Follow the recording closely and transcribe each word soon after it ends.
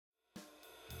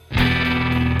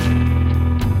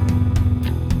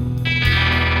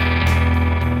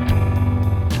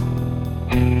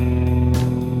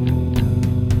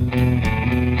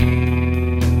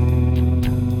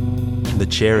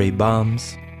Cherry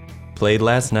Bombs. Played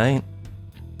last night.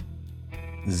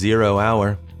 0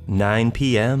 hour, 9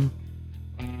 p.m.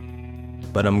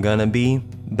 But I'm gonna be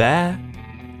back,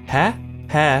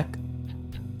 hack,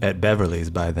 at Beverly's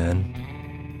by then.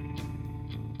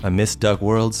 I miss Duck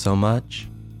World so much.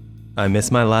 I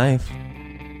miss my life.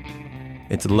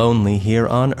 It's lonely here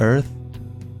on Earth.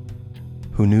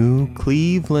 Who knew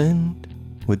Cleveland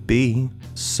would be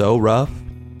so rough?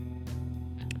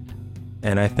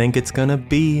 And I think it's gonna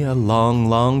be a long,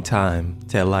 long time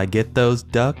till I get those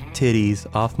duck titties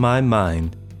off my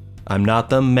mind. I'm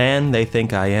not the man they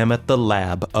think I am at the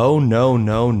lab. Oh no,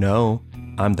 no, no.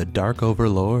 I'm the Dark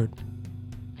Overlord.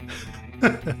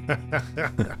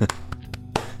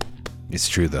 It's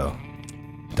true though.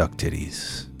 Duck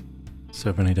titties.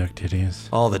 So many duck titties.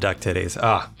 All the duck titties.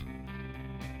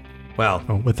 Well,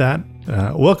 With that,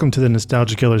 welcome to the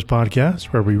Nostalgia Killers podcast,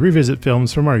 where we revisit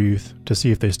films from our youth to see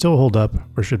if they still hold up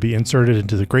or should be inserted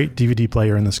into the great DVD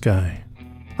player in the sky.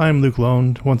 I'm Luke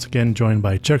Lone, once again joined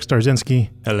by Chuck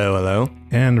Starzynski. hello, hello.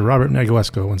 And Robert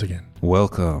Nagowesko once again.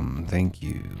 Welcome. Thank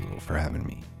you for having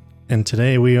me. And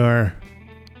today we are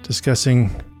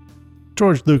discussing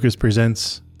George Lucas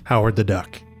Presents Howard the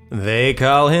Duck. They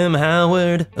call him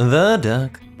Howard the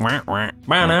Duck. I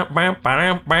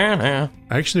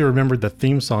actually remembered the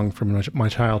theme song from my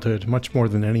childhood much more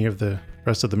than any of the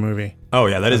rest of the movie. Oh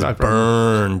yeah, that is I've-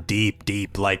 burned deep.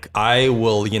 Like I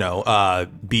will,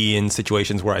 be in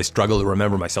situations where I struggle to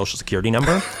remember my social security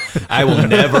number. I will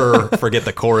never forget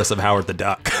the chorus of Howard the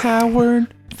Duck.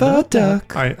 Howard the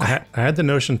Duck. I had the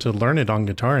notion to learn it on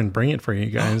guitar and bring it for you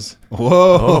guys.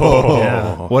 Whoa.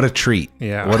 Yeah. What a treat.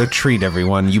 Yeah. What a treat,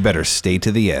 everyone. You better stay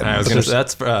to the end. I was gonna say,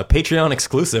 that's Patreon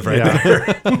exclusive right Yeah.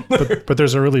 there. But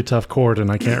there's a really tough chord and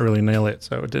I can't really nail it,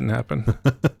 so it didn't happen.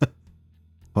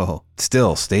 Well,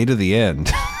 still, stay to the end.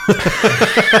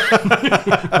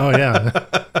 Oh, yeah.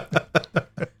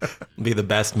 Be the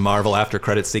best Marvel after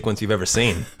credit sequence you've ever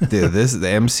seen. Dude, the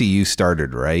MCU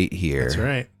started right here. That's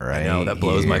right. Right. I know, that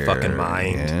blows my here. fucking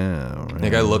mind. Yeah. Right.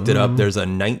 Like I looked it up. There's a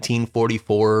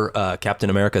 1944 Captain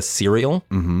America serial.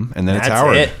 Mm-hmm. And then it's That's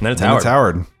Howard. it. Then it's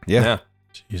Howard. Yeah. Yeah.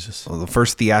 Jesus. Well, the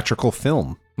first theatrical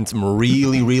film. And some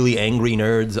really, really angry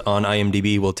nerds on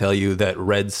IMDb will tell you that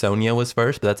Red Sonja was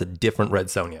first, but that's a different Red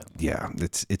Sonja. Yeah,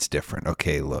 it's different.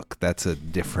 Okay, look, that's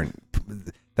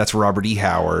Robert E.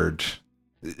 Howard.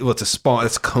 Well,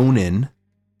 it's Conan,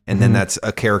 and then that's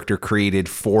a character created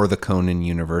for the Conan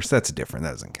universe. That's different.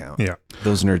 That doesn't count. Yeah.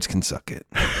 Those nerds can suck it.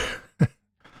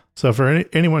 So for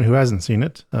anyone who hasn't seen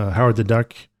it, Howard the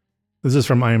Duck, this is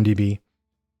from IMDb.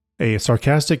 A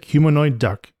sarcastic humanoid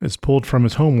duck is pulled from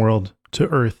his homeworld to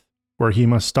Earth, where he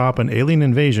must stop an alien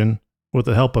invasion with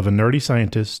the help of a nerdy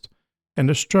scientist and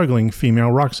a struggling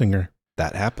female rock singer.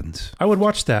 That happens. I would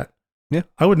watch that. Yeah.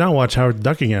 I would not watch Howard the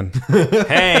Duck again.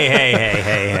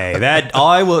 Hey. That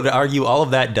I would argue all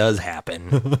of that does happen.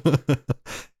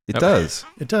 It does.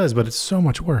 It does, but it's so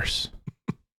much worse.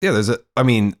 Yeah,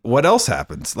 what else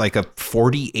happens? Like a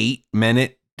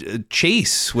 48-minute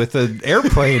chase with an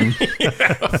airplane.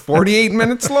 48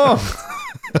 minutes long.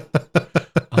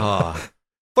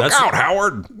 Look out,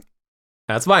 Howard.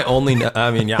 That's my only.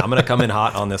 I'm going to come in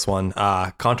hot on this one.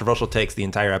 Controversial takes the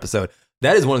entire episode.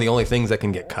 That is one of the only things that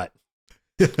can get cut.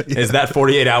 Is that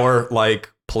 48-hour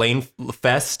like plane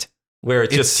fest where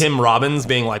it's just Tim Robbins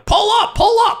being like, pull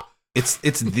up. It's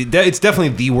definitely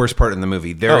the worst part in the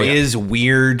movie. There is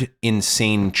weird,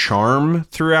 insane charm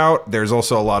throughout. There's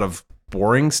also a lot of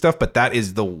boring stuff, but that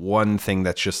is the one thing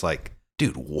that's just like,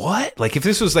 dude, what? Like if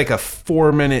this was like a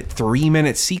 4-minute,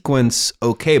 3-minute sequence,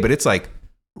 okay, but it's like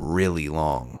really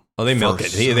long. Oh, they milk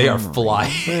it. They are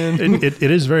flying. It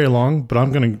is very long, but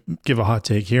I'm going to give a hot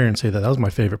take here and say that was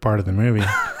my favorite part of the movie.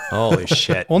 Holy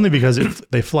shit. Only because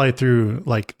they fly through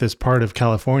like this part of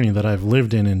California that I've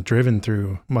lived in and driven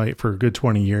through for a good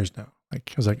 20 years now. Like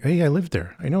I was like, hey, I lived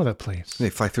there. I know that place. They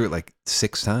fly through it like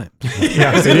 6 times.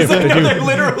 Yeah, they do.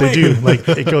 Literally. They do. Like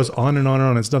it goes on and on and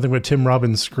on. It's nothing but Tim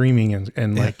Robbins screaming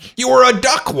and like, You were a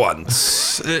duck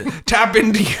once. Tap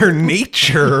into your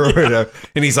nature. Or whatever.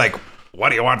 And he's like, what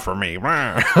do you want from me?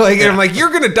 Like, I'm like,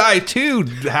 you're gonna die too,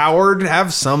 Howard.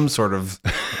 Have some sort of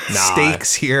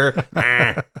stakes here.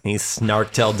 He's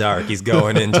snark till dark. He's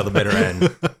going into the bitter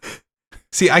end.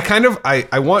 See,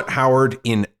 I want Howard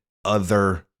in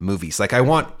other movies. Like, I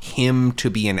want him to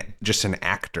be just an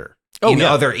actor in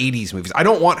other 80s movies. I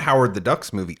don't want Howard the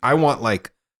Duck's movie. I want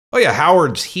like, oh yeah,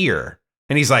 Howard's here,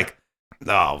 and he's like,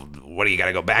 oh, what do you got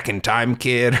to go back in time,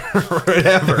 kid? Or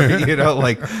whatever,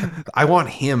 like I want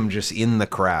him just in the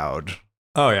crowd.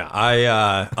 Oh yeah.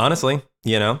 I honestly,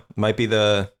 might be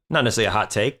the not necessarily a hot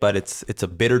take, but it's a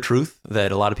bitter truth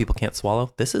that a lot of people can't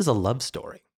swallow. This is a love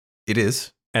story. It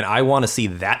is. And I want to see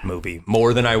that movie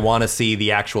more than I want to see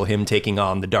the actual him taking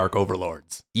on the Dark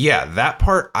Overlords. Yeah, that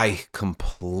part, I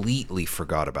completely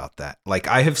forgot about that. Like,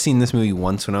 I have seen this movie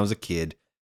once when I was a kid.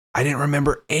 I didn't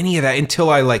remember any of that until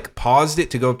I like paused it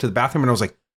to go up to the bathroom and I was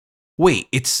like, wait,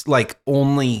 it's like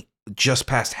only just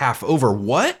past half over.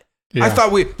 What? Yeah. I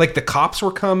thought like the cops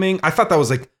were coming. I thought that was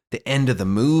like the end of the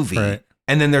movie. Right.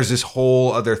 And then there's this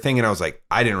whole other thing. And I was like,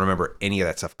 I didn't remember any of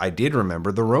that stuff. I did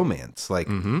remember the romance, like,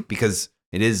 because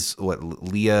it is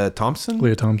Leah Thompson?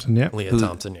 Leah Thompson, yeah. Leah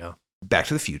Thompson, yeah. Back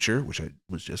to the Future, which I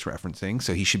was just referencing.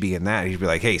 So he should be in that. He'd be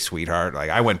like, hey, sweetheart,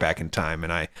 like I went back in time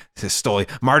and I stole.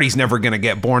 Marty's never going to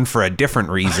get born for a different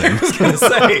reason. I was going to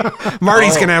say.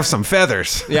 Marty's going to have some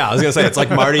feathers. Yeah, I was going to say, it's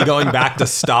like Marty going back to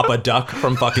stop a duck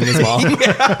from fucking his mom.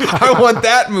 Yeah, I want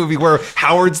that movie where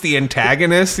Howard's the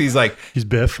antagonist. He's like, he's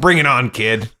Biff. Bring it on,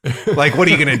 kid. Like, what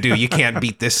are you going to do? You can't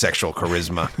beat this sexual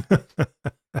charisma.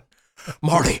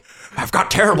 Marty, I've got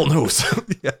terrible news.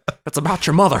 Yeah. It's about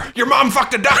your mother. Your mom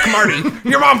fucked a duck, Marty.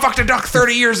 Your mom fucked a duck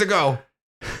 30 years ago.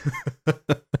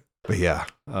 But yeah.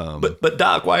 But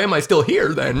Doc, why am I still here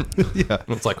then? Yeah.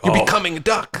 It's like, you're becoming a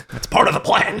duck. That's part of the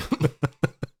plan.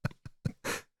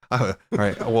 All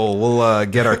right. Well, we'll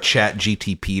get our chat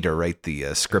GTP to write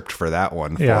the script for that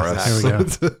one for us. There we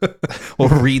go. We'll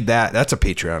read that. That's a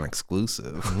Patreon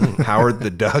exclusive. Howard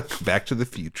the Duck, Back to the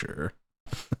Future.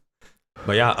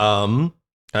 But yeah,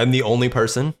 I'm the only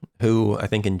person who I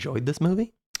think enjoyed this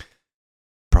movie.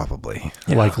 Probably.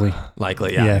 Yeah.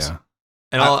 Likely, yeah. Yes. Yeah.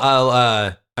 And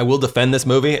I will defend this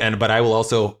movie, but I will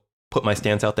also put my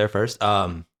stance out there first.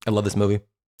 I love this movie.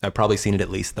 I've probably seen it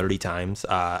at least 30 times.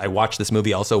 I watched this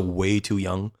movie also way too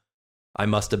young. I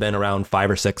must have been around 5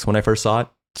 or 6 when I first saw it.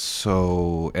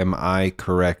 So am I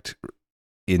correct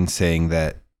in saying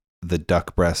that the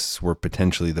duck breasts were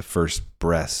potentially the first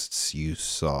breasts you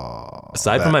saw?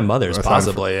 Aside from my mother's,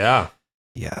 possibly, yeah.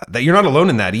 Yeah, that you're not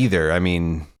alone in that either. I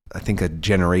mean, I think a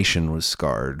generation was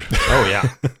scarred. Oh,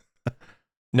 yeah.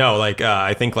 No, like,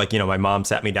 I think, like, you know, my mom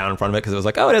sat me down in front of it because it was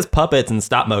like, oh, it has puppets and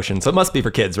stop motion, so it must be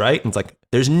for kids, right? And it's like,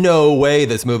 there's no way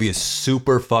this movie is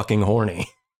super fucking horny.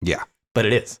 Yeah. But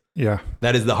it is. Yeah.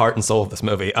 That is the heart and soul of this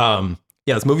movie.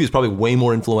 Yeah, this movie is probably way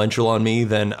more influential on me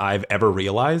than I've ever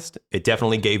realized. It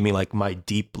definitely gave me like my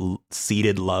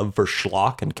deep-seated love for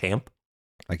schlock and camp.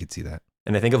 I could see that.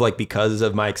 And I think of like because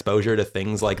of my exposure to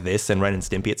things like this and Ren and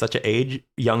Stimpy at such a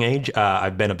young age,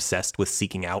 I've been obsessed with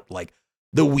seeking out like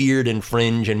the weird and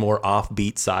fringe and more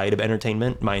offbeat side of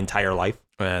entertainment my entire life.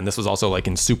 And this was also like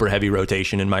in super heavy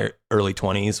rotation in my early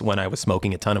 20s when I was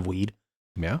smoking a ton of weed.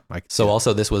 Yeah. So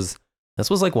also this was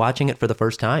like watching it for the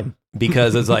first time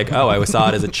because it's like, oh, I saw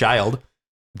it as a child.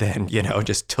 Then, you know,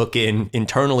 just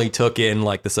internally took in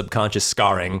like the subconscious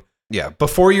scarring. Yeah.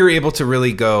 Before you're able to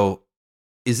really go,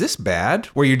 is this bad?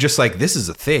 Where you're just like, this is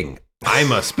a thing. I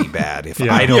must be bad if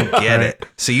I don't get it.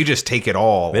 So you just take it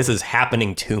all. This is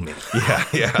happening to me.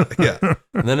 Yeah.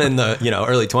 And then in the, you know,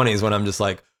 early 20s when I'm just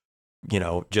like, you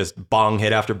know, just bong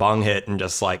hit after bong hit and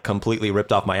just like completely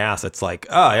ripped off my ass. It's like,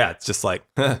 oh yeah, it's just like,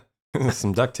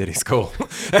 some duck titties, cool.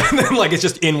 And then like it's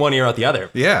just in one ear out the other.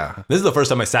 Yeah. This is the first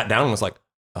time I sat down and was like,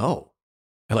 oh,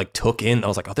 I like took in, I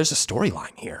was like, oh, there's a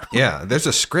storyline here. Yeah, there's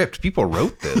a script. People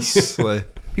wrote this.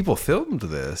 Like, people filmed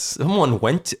this. Someone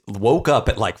woke up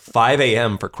at like 5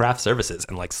 a.m. for craft services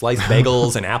and like sliced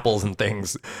bagels and apples and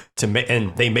things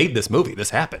and they made this movie. This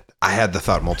happened. I had the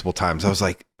thought multiple times. I was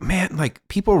like, man, like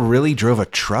people really drove a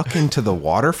truck into the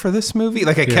water for this movie.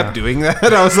 Like I kept doing that.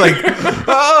 I was like,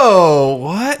 oh,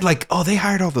 what? Like, oh, they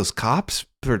hired all those cops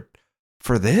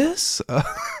for this?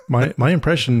 My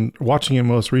impression watching it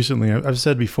most recently, I've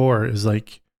said before, is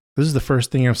like, this is the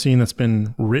first thing I've seen that's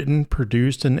been written,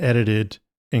 produced, and edited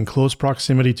in close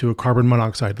proximity to a carbon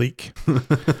monoxide leak.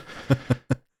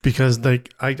 Because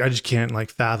like I just can't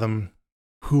like fathom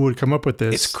who would come up with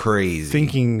this. It's crazy.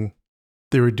 Thinking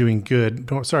they were doing good.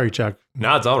 No, sorry, Chuck.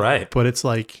 No, it's all right. But it's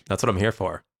like, that's what I'm here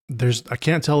for. I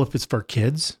can't tell if it's for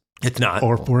kids. It's not.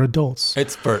 Or for adults.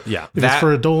 It's for, yeah. If it's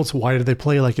for adults, why do they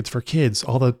play like it's for kids?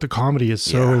 All the comedy is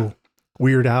so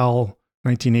Weird Al,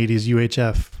 1980s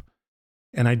UHF.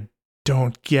 And I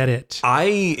don't get it.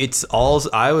 I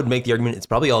would make the argument it's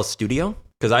probably all studio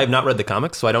because I have not read the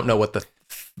comics, so I don't know what the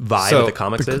vibe of the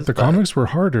comics is. The comics were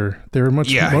harder. They were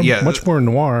much more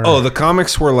noir. Oh, the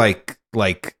comics were like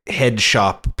head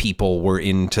shop people were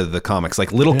into the comics.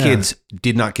 Like little kids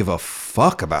did not give a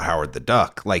fuck about Howard the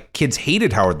Duck. Like kids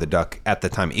hated Howard the Duck at the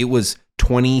time. It was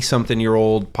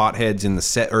 20-something-year-old potheads in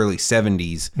the early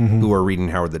 70s who were reading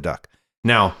Howard the Duck.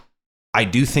 Now, I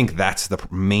do think that's the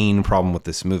main problem with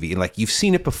this movie. Like, you've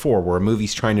seen it before where a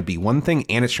movie's trying to be one thing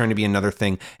and it's trying to be another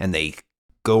thing, and they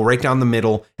go right down the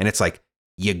middle, and it's like,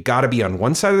 you got to be on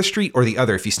one side of the street or the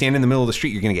other. If you stand in the middle of the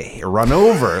street, you're going to get run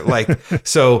over. Like,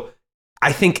 so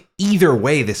I think either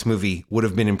way, this movie would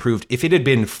have been improved. If it had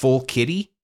been full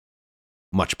kiddie,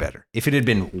 much better. If it had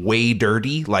been way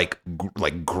dirty, like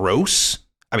gross,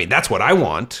 I mean, that's what I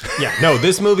want. Yeah, no,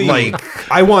 this movie,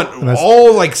 like, I want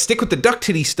all, like, stick with the duck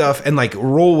titty stuff and, like,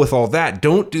 roll with all that.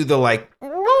 Don't do the, like,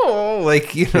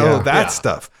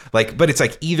 stuff. Like, but it's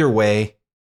like, either way,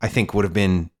 I think would have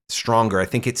been stronger. I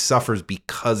think it suffers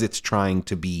because it's trying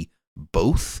to be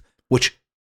both, which,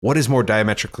 what is more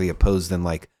diametrically opposed than,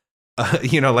 like,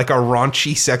 like a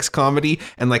raunchy sex comedy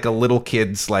and like a little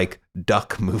kid's, like,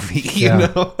 duck movie, you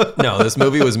know? No, this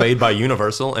movie was made by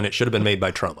Universal and it should have been made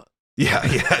by Troma. Yeah.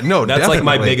 No, that's definitely. like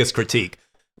my biggest critique.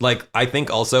 Like, I think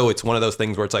also it's one of those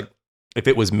things where it's like, if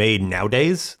it was made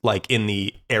nowadays, like in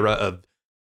the era of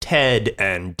Ted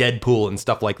and Deadpool and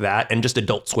stuff like that, and just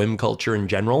Adult Swim culture in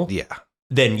general,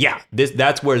 then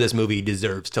that's where this movie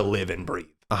deserves to live and breathe.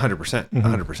 100%.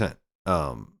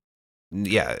 100%.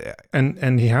 Yeah.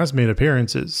 And he has made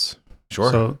appearances.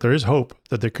 Sure. So there is hope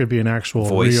that there could be an actual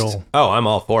Voiced. real... Oh, I'm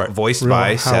all for it. Voiced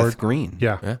by Seth Green.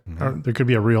 Yeah. Mm-hmm. Or there could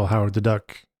be a real Howard the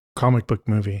Duck comic book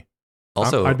movie.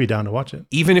 Also, I'd be down to watch it.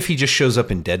 Even if he just shows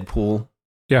up in Deadpool.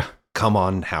 Yeah. Come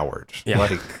on, Howard. Yeah.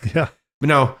 Like, yeah.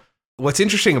 No, what's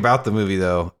interesting about the movie,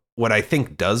 though, what I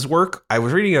think does work, I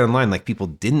was reading it online, like, people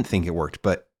didn't think it worked,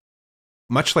 but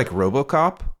much like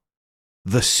RoboCop,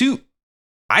 the suit,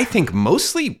 I think,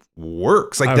 mostly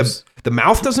works. Like, the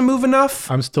mouth doesn't move enough.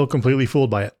 I'm still completely fooled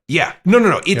by it. Yeah.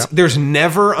 No. There's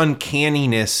never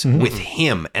uncanniness with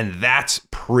him, and that's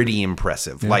pretty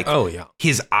impressive. Yeah. Like, oh yeah,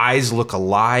 his eyes look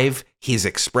alive. His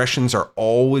expressions are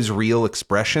always real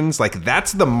expressions. Like,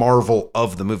 that's the marvel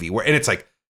of the movie. And it's like,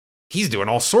 he's doing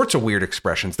all sorts of weird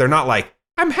expressions. They're not like,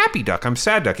 I'm happy duck, I'm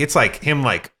sad duck. It's like him,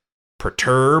 like,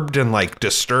 perturbed and, like,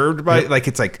 disturbed by, like,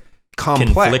 it's like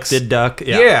complex. Conflicted duck.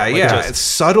 Yeah. It's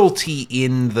subtlety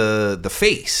in the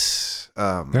face.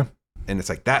 And it's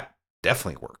like, that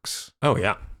definitely works. Oh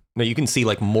yeah. No, you can see,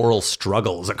 like, moral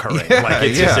struggles occurring. Yeah, like,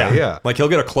 it's yeah. Like, he'll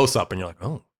get a close up and you're like,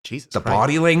 oh, Jesus. The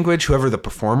body language, whoever the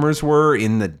performers were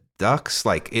in the ducks,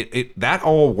 like, it that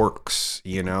all works,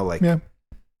 like,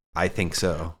 I think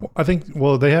so. I think,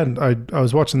 well, they had, I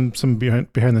was watching some behind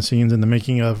the scenes in the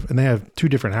making of, and they have two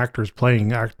different actors playing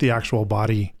the actual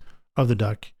body of the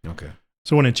duck. Okay.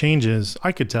 So when it changes,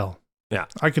 I could tell. Yeah.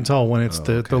 I can tell when it's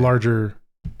the larger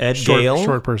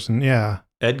short person. Yeah.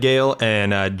 Ed Gale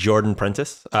and Jordan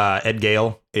Prentice. Ed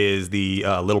Gale is the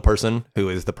little person who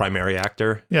is the primary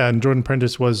actor. Yeah, and Jordan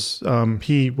Prentice was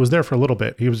he was there for a little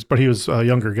bit. He was a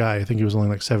younger guy. I think he was only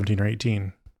like 17 or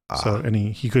 18. So and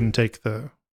he couldn't take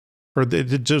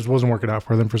it just wasn't working out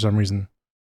for them for some reason.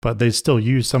 But they still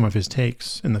used some of his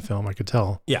takes in the film. I could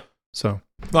tell. Yeah. So.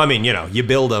 Well, I mean, you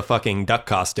build a fucking duck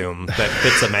costume that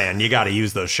fits a man. You got to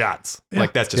use those shots. Yeah.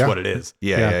 Like, that's just what it is.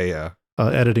 Yeah.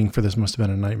 Editing for this must have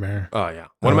been a nightmare. Oh, yeah.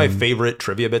 One of my favorite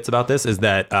trivia bits about this is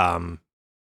that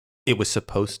it was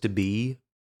supposed to be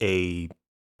a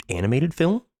animated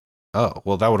film. Oh,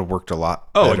 well, that would have worked a lot.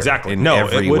 Oh, exactly. In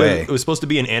every way. It was supposed to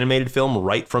be an animated film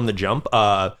right from the jump.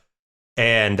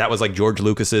 And that was like George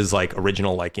Lucas's like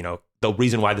original, like, the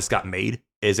reason why this got made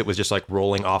is it was just like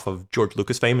rolling off of George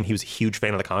Lucas fame. And he was a huge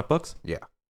fan of the comic books. Yeah.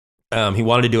 He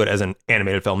wanted to do it as an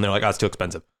animated film. And they're like, oh, it's too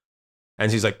expensive. And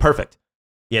so he's like, perfect.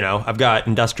 I've got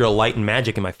industrial light and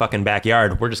magic in my fucking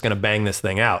backyard. We're just going to bang this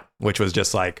thing out, which was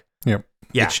just like, yeah.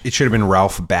 It should have been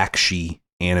Ralph Bakshi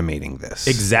animating this.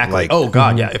 Exactly. Like, oh,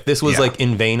 God, yeah. If this was like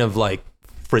in vein of like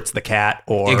Fritz the Cat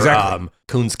or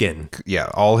Coonskin. Yeah,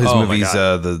 all his movies,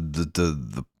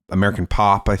 the American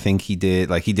Pop, I think he did.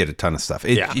 Like, he did a ton of stuff.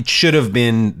 It should have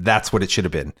been, that's what it should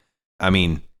have been. I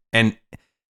mean, and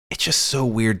it's just so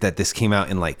weird that this came out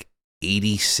in like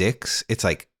 86. It's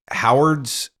like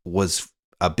Howard's was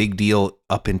a big deal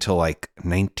up until like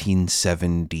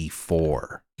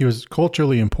 1974. He was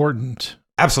culturally important.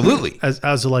 Absolutely.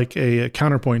 As like a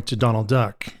counterpoint to Donald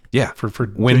Duck. Yeah. For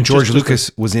when George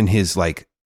Lucas was in his like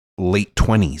late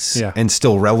 20s and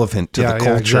still relevant to the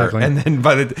culture. Exactly. And then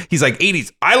he's like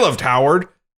 80s. I loved Howard.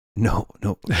 No,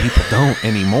 people don't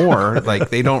anymore. Like,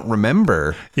 they don't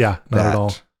remember. Yeah, not at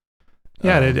all.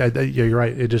 Yeah, you're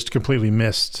right. It just completely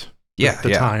missed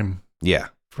the time. Yeah.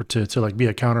 To like be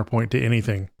a counterpoint to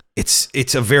anything.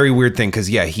 It's a very weird thing because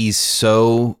he's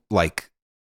so like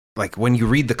when you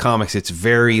read the comics, it's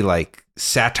very like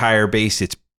satire based.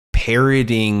 It's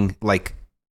parodying, like,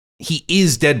 he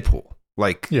is Deadpool.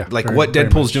 What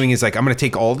Deadpool's doing is like, I'm going to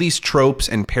take all these tropes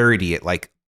and parody it. Like,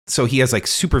 so he has like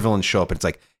supervillains show up, and it's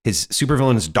like his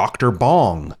supervillain is Dr.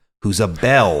 Bong, who's a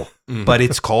bell, but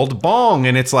it's called Bong,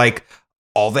 and it's like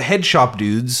all the head shop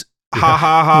dudes,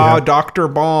 Dr.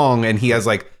 Bong, and he has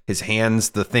like his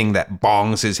hands, the thing that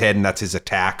bongs his head, and that's his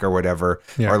attack or whatever,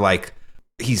 or like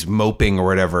he's moping or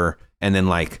whatever, and then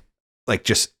like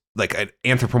just like an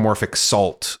anthropomorphic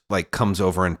salt like comes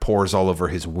over and pours all over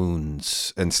his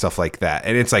wounds and stuff like that,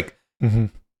 and it's like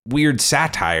weird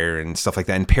satire and stuff like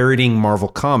that, and parodying Marvel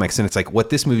comics, and it's like what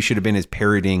this movie should have been is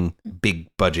parodying big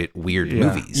budget weird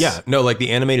movies. Yeah, no, like the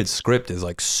animated script is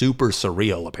like super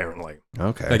surreal apparently.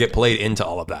 Okay, like it played into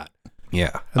all of that.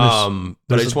 Yeah. But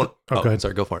I just want. Go ahead.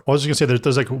 Sorry, go for it. I was just gonna say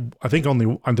there's like I think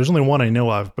there's only one I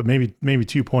know of, but maybe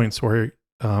 2 points where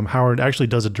Howard actually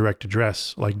does a direct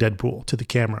address like Deadpool to the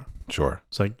camera. Sure.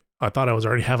 It's like I thought I was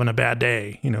already having a bad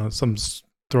day, some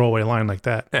throwaway line like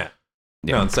that. Yeah.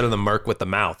 No, instead of the merc with the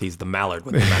mouth, he's the mallard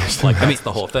with the mouth. Like that's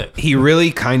the whole thing. He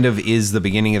really kind of is the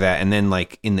beginning of that, and then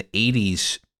like in the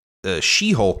 80s,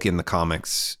 She-Hulk in the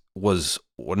comics was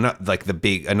not like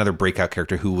another breakout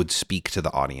character who would speak to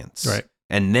the audience. Right.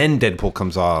 And then Deadpool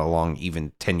comes along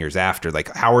even 10 years after.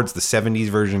 Like Howard's the 70s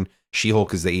version,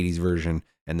 She-Hulk is the 80s version,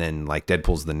 and then like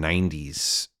Deadpool's the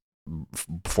 90s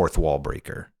fourth wall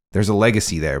breaker. There's a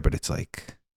legacy there, but it's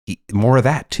like more of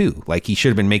that too. Like he should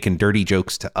have been making dirty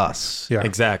jokes to us. Yeah,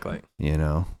 exactly.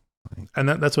 And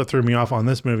that's what threw me off on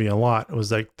this movie a lot. It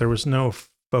was like there was no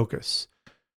focus.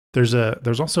 There's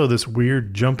also this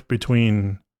weird jump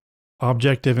between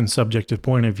objective and subjective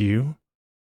point of view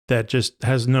that just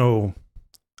has no,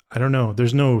 I don't know.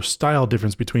 There's no style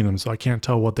difference between them, so I can't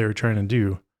tell what they were trying to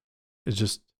do.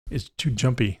 It's too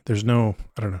jumpy. There's no,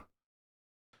 I don't know.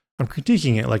 I'm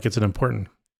critiquing it like it's an important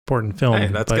film. Hey,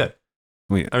 that's good.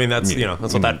 I mean, that's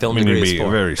what that film degree is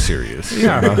for. Very serious.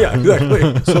 Yeah, yeah,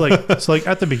 exactly. So like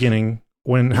at the beginning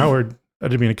when Howard, I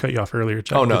didn't mean to cut you off earlier,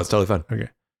 Chuck. Oh no, it's totally fine. Okay.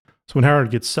 So when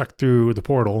Howard gets sucked through the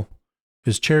portal,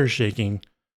 his chair is shaking.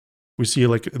 We see it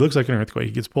looks like an earthquake.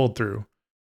 He gets pulled through.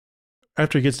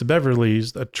 After he gets to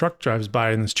Beverly's, a truck drives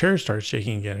by and his chair starts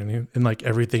shaking again, and like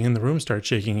everything in the room starts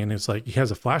shaking, and it's like he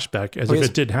has a flashback as if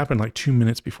it did happen like 2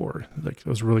 minutes before. Like it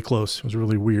was really close. It was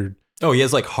really weird. Oh, he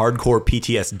has like hardcore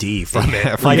PTSD from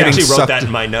it. From I actually wrote sucked. that in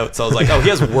my notes. I was like, oh, he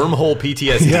has wormhole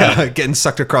PTSD. Yeah, getting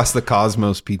sucked across the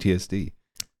cosmos PTSD.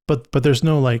 But there's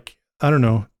no like, I don't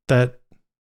know, that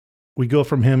we go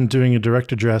from him doing a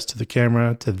direct address to the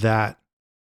camera to that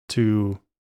to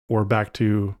or back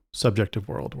to subjective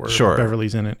world where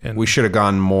Beverly's in it. And we should have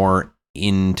gone more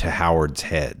into Howard's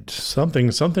head. Something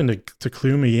to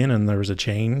clue me in, and there was a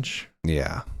change.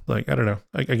 Yeah. Like, I don't know.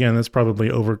 Like, again, that's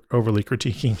probably overly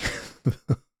critiquing.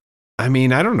 I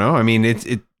mean, I don't know. I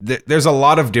mean, there's a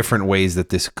lot of different ways that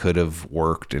this could have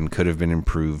worked and could have been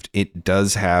improved. It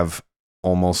does have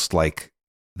almost like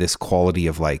this quality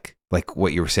of like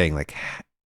what you were saying, like,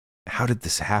 how did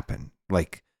this happen?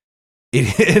 Like,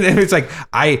 it's like,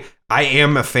 I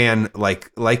am a fan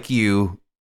like you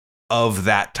of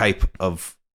that type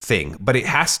of thing, but it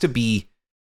has to be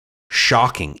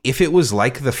shocking. If it was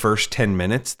like the first 10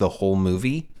 minutes, the whole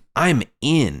movie, I'm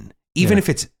in, even if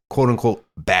it's quote unquote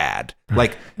bad.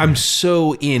 Like I'm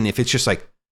so in if it's just like,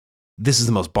 this is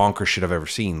the most bonkers shit I've ever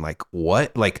seen. Like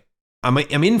what? Like I'm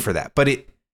in for that, but it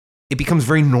becomes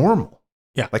very normal.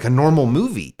 Yeah. Like a normal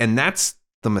movie. And that's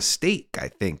the mistake, I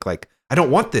think. Like, I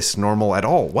don't want this normal at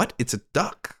all. What? It's a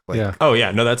duck. Like, yeah. Oh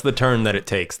yeah. No, that's the turn that it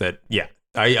takes.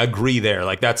 I agree there.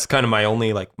 Like that's kind of my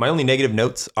only negative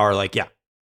notes are like,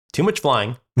 too much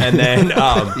flying. And then,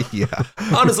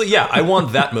 honestly, I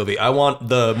want that movie. I want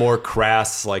the more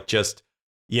crass, like just,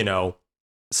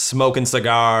 smoking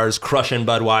cigars, crushing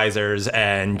Budweisers,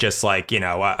 and just like,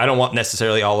 I don't want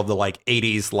necessarily all of the like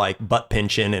 80s, like butt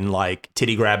pinching and like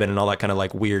titty grabbing and all that kind of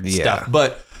like weird stuff.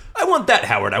 But I want that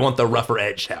Howard. I want the rougher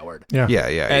edged Howard. Yeah.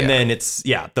 And then it's,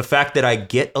 the fact that I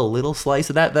get a little slice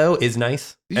of that though is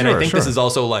nice. And I think this is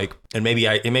also like, and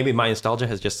maybe my nostalgia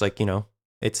has just like,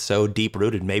 it's so deep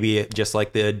rooted. Maybe it just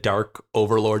like the dark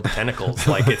overlord tentacles,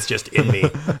 like it's just in me.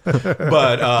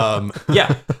 But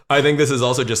I think this is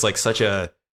also just like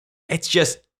it's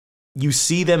just, you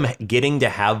see them getting to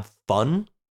have fun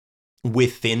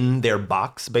within their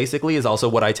box, basically, is also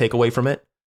what I take away from it.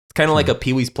 It's kind of like a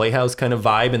Pee-wee's Playhouse kind of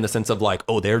vibe in the sense of like,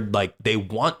 oh, they're like,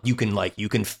 you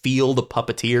can feel the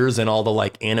puppeteers and all the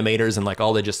like animators and like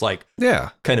all the just like,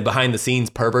 kind of behind the scenes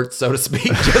perverts, so to speak.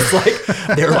 Just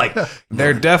like,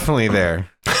 they're definitely there.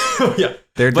 Yeah.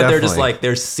 They're just like,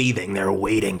 they're seething. They're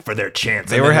waiting for their chance.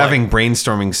 They were having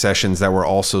brainstorming sessions that were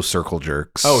also circle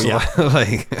jerks. Oh yeah.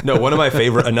 No,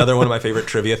 another one of my favorite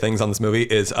trivia things on this movie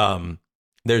is,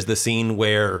 there's the scene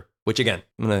where, which again,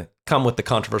 I'm going to come with the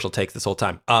controversial takes this whole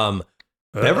time.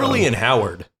 Beverly and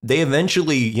Howard, they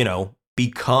eventually,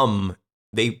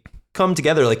 they come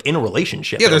together like in a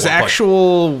relationship. Yeah, there's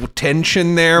actual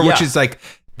tension there, which is like,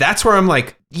 that's where I'm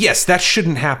like, yes, that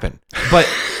shouldn't happen.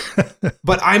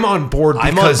 But I'm on board because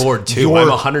I'm on board too. I'm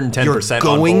 110% you're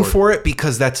going on board for it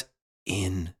because that's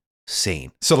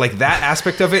insane. So like that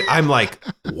aspect of it, I'm like,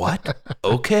 what?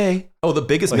 Okay. Oh, the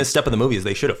biggest misstep in the movie is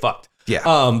they should have fucked. Yeah.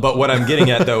 But what I'm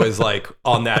getting at though is like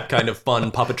on that kind of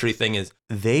fun puppetry thing is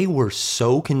they were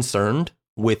so concerned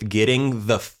with getting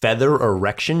the feather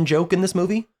erection joke in this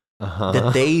movie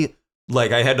that they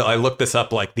like I looked this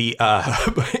up, like the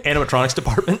animatronics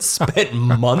department spent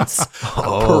months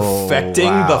perfecting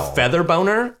the feather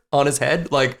boner on his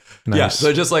head. Like, nice. Yeah,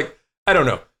 so just like, I don't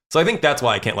know. So I think that's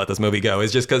why I can't let this movie go,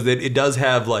 is just because it does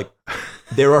have like,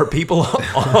 there are people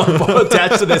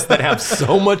attached to this that have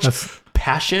so much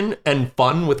passion and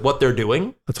fun with what they're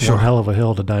doing. That's one hell of a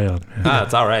hill to die on.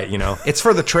 It's all right, It's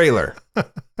for the trailer.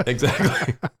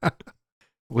 Exactly.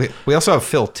 We also have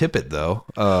Phil Tippett, though.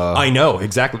 I know,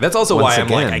 exactly. That's also why I'm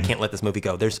like, I can't let this movie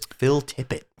go. There's Phil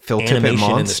Tippett. Phil Tippett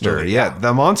monster. Yeah,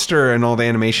 the monster and all the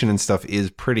animation and stuff is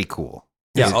pretty cool.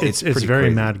 Yeah, it's very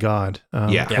crazy. Mad God.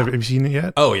 Have you seen it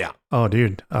yet? Oh, yeah. Oh,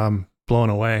 dude. Blown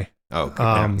away. Oh,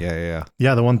 okay. Yeah.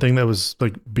 Yeah, the one thing that was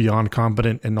like beyond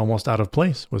competent and almost out of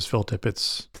place was Phil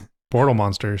Tippett's Portal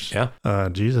Monsters. Yeah.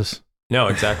 Jesus. No,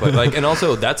 exactly. Like, and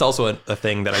also that's also a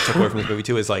thing that I took away from this movie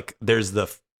too, is like there's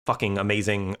the fucking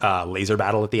amazing laser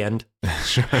battle at the end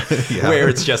where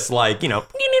it's just like, like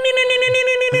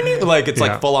it's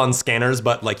like full on scanners,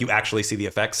 but like you actually see the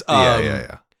effects.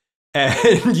 Yeah.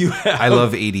 And you have, I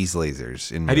love 80s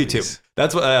lasers in movies. I do too.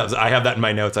 That's what I have that in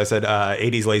my notes. I said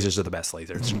 80s lasers are the best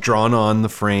lasers. It's drawn on the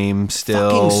frame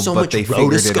still, so but much they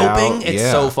figured it out. rotoscoping.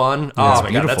 It's so fun. Yeah, oh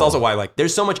my God. That's also why like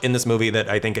there's so much in this movie that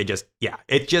I think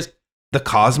the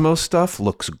Cosmos stuff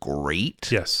looks great.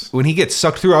 Yes. When he gets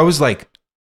sucked through, I was like,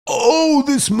 oh,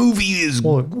 this movie is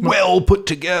well put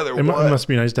together. It must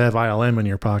be nice to have ILM in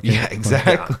your pocket. Yeah,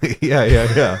 exactly.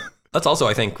 Yeah. That's also,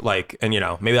 I think, like, and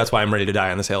maybe that's why I'm ready to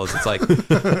die on this hill, is it's like,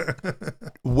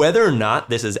 whether or not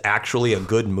this is actually a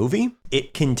good movie,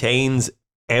 it contains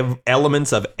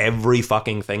elements of every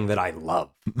fucking thing that I love.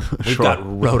 We've got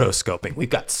rotoscoping, we've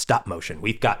got stop motion,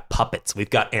 we've got puppets, we've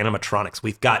got animatronics,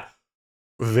 we've got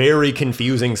very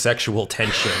confusing sexual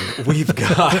tension. We've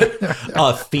got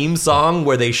a theme song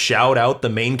where they shout out the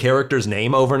main character's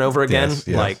name over and over again. Yes.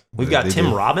 Like, we've got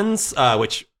Tim Robbins,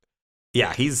 which...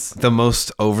 Yeah, he's the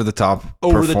most over-the-top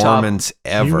performance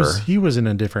ever. He was in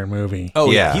a different movie.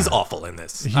 Oh, yeah. He's awful in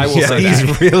this. I will say that.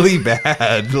 He's really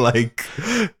bad. Like,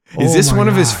 is this one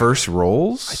of his first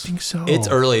roles? I think so. It's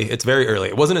early. It's very early.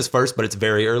 It wasn't his first, but it's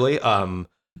very early.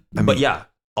 But yeah,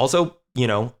 also,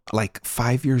 like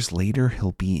 5 years later,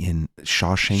 he'll be in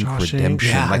Shawshank Redemption.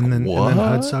 Yeah, like, and then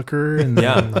Hudsucker. And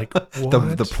then, like,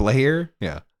 what? The player?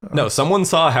 Yeah. No, someone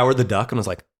saw Howard the Duck and was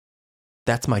like,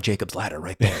 that's my Jacob's Ladder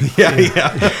right there. Yeah.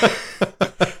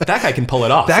 That guy can pull it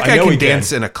off. That guy can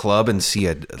dance in a club and see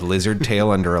a lizard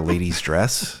tail under a lady's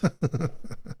dress.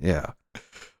 Yeah.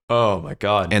 Oh my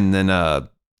God. And then, the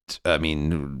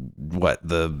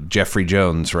Jeffrey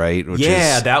Jones, right?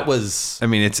 That was... I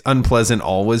mean, it's unpleasant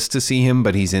always to see him,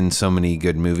 but he's in so many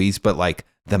good movies. But like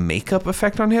the makeup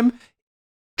effect on him,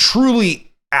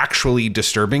 truly actually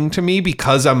disturbing to me,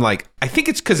 because I'm like, I think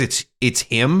it's because it's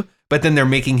him. But then they're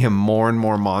making him more and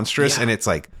more monstrous, and it's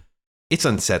like, it's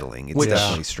unsettling. It's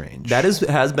definitely strange. That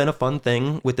has been a fun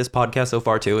thing with this podcast so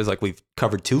far, too, is like we've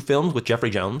covered 2 films with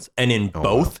Jeffrey Jones, and in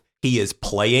both, he is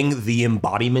playing the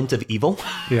embodiment of evil.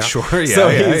 Yeah. Sure, yeah. So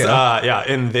he's,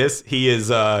 in this, he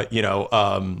is,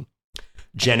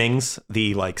 Jennings,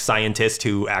 the like scientist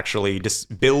who actually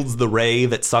just builds the ray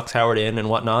that sucks Howard in and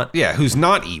whatnot. Yeah, who's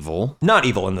not evil. Not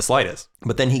evil in the slightest.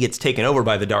 But then he gets taken over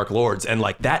by the Dark Lords, and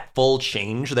like that full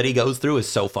change that he goes through is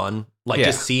so fun. Like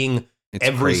just seeing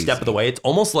every step of the way. It's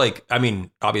almost like, I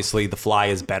mean, obviously The Fly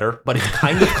is better, but it's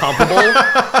kind of comparable.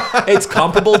 It's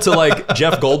comparable to like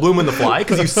Jeff Goldblum in The Fly,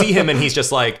 because you see him and he's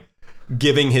just like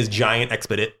giving his giant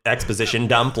exposition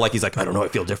dump, like he's like, I don't know, I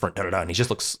feel different, and he just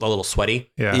looks a little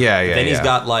sweaty. Yeah. Then he's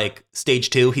got like stage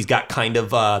 2. He's got kind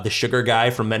of the sugar guy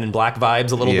from Men in Black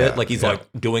vibes a little bit. Like he's like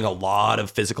doing a lot of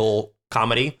physical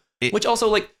comedy, which also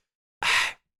like,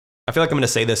 I feel like I'm going to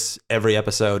say this every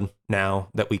episode now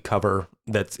that we cover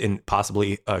that's in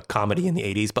possibly a comedy in the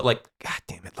 80s, but like, God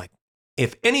damn it, like,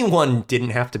 if anyone didn't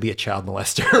have to be a child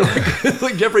molester,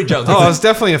 like Jeffrey Jones. Oh, I was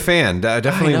definitely a fan. I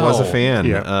definitely was a fan.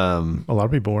 Yeah. A lot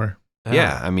of people were.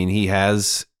 Yeah. I mean, he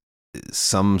has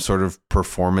some sort of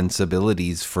performance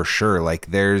abilities for sure. Like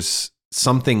there's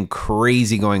something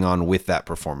crazy going on with that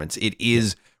performance. It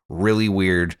is really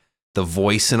weird. The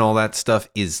voice and all that stuff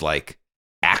is like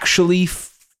actually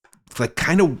like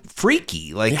kind of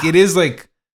freaky. Like Yeah. it is like,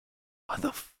 what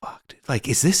the fuck? Dude? Like,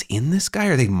 is this in this guy?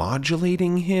 Are they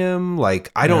modulating him?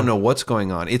 Like, I don't know what's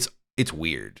going on. It's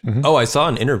weird. Oh, I saw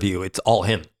an interview. It's all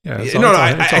him. Yeah,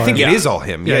 I think him. it is all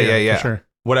him. Yeah. For sure.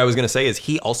 What I was going to say is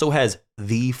he also has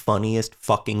the funniest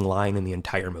fucking line in the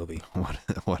entire movie.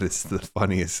 What is the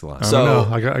funniest line? I So- don't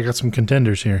know. I got some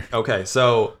contenders here. Okay,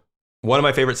 so one of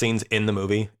my favorite scenes in the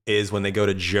movie is when they go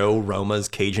to Joe Roma's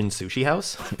Cajun sushi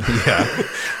house.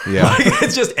 Yeah. Like,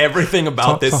 it's just everything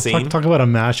about this scene. Talk about a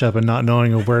mashup and not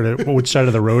knowing which side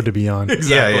of the road to be on.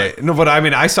 Yeah. No, but I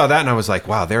mean, I saw that and I was like,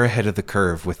 wow, they're ahead of the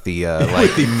curve with the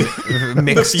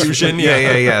mixed the fusion.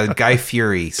 Yeah. Guy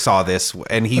Fury saw this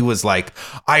and he was like,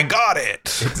 I got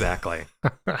it. Exactly.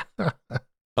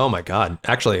 Oh my God.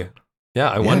 Actually, yeah,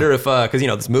 I wonder if, because,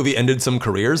 this movie ended some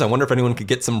careers. I wonder if anyone could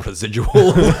get some residual.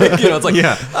 It's like,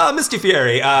 Mr.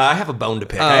 Fieri, I have a bone to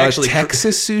pick.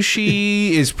 Texas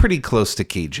sushi is pretty close to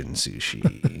Cajun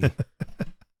sushi.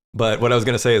 But what I was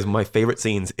going to say is my favorite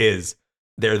scenes is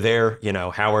they're there,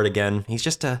 Howard again. He's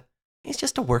just a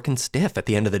working stiff at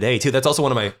the end of the day, too. That's also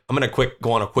one of my, I'm going to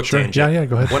go on a quick tangent. Yeah,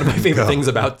 go ahead. One of my favorite things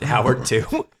about Howard,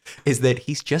 too, is that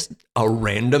he's just a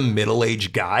random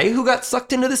middle-aged guy who got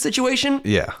sucked into this situation.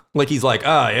 Yeah. Like, he's like,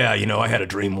 I had a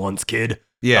dream once, kid.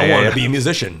 Yeah, I wanted to be a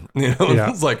musician.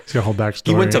 It's like, it's your whole backstory.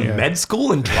 he went to med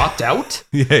school and dropped out.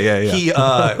 Yeah. He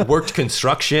worked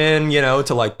construction,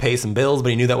 to like pay some bills, but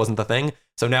he knew that wasn't the thing.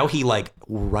 So now he like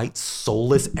writes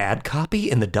soulless ad copy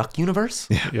in the Duck universe.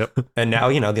 Yeah. Yep. And now,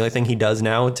 the only thing he does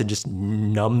now to just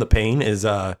numb the pain is,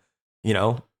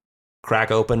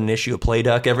 crack open an issue of Play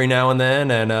Duck every now and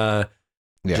then and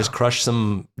just crush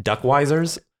some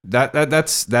Duckwisers.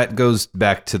 That goes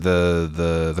back to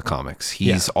the comics.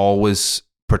 He's always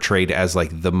portrayed as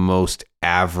like the most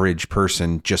average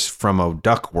person just from a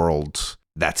duck world.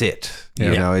 That's it.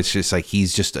 Yeah. It's just like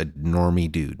he's just a normie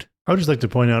dude. I would just like to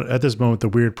point out at this moment the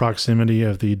weird proximity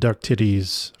of the duck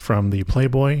titties from the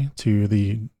Playboy to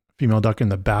the female duck in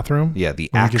the bathroom. Yeah, the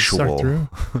when it gets sucked actual. through.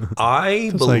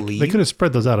 I It's like, believe they could have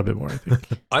spread those out a bit more, I think.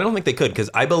 I don't think they could because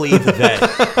I believe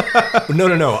that.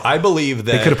 No. I believe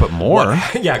that They could have put more.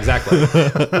 Yeah, exactly.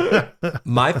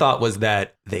 My thought was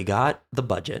that they got the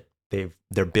budget.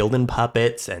 They're building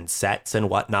puppets and sets and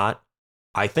whatnot.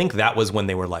 I think that was when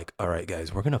they were like, all right,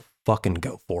 guys, we're going to fucking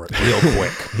go for it real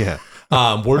quick. Yeah.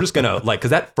 We're just going to because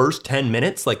that first 10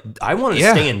 minutes, like I want to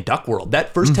stay in Duck World.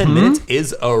 That first 10 minutes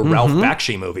is a Ralph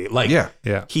Bakshi movie. Like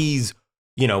he's,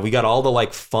 we got all the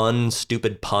like fun,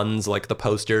 stupid puns, like the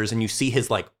posters and you see his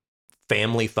like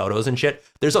family photos and shit.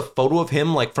 There's a photo of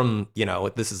him like from,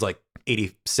 this is like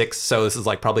 86. So this is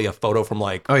like probably a photo from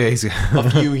like he's a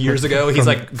few years ago. He's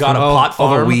like got a pot all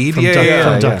the farm. weed. From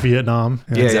Duck Vietnam.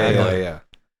 Yeah, Exactly. yeah.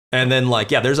 And then like,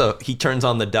 he turns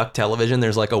on the Duck television.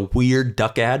 There's like a weird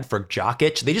duck ad for Jock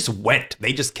Itch. They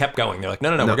just kept going. They're like,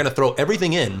 no. We're going to throw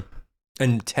everything in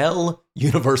and tell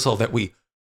Universal that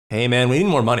hey man, we need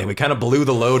more money. We kind of blew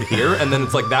the load here. And then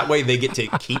it's like, that way they get to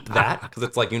keep that. Cause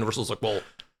it's like Universal's like, well,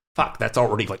 fuck, that's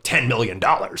already like $10 million.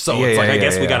 So it's like, I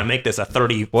guess we got to make this a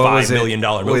 $35 million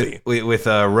movie. With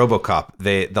RoboCop,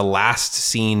 the last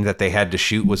scene that they had to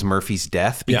shoot was Murphy's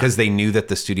death because they knew that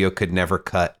the studio could never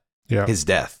cut his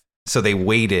death. So they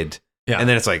waited. Yeah. And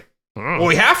then it's like, well,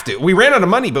 we have to. We ran out of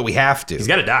money, but we have to. He's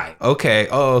got to die. Okay.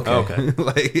 Oh,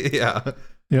 okay.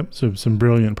 Yep. So some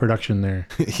brilliant production there.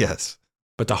 Yes.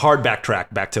 But to hard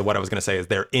backtrack back to what I was going to say is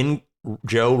they're in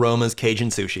Joe Roma's Cajun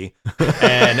sushi.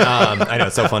 And I know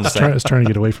it's so fun to say. I was trying to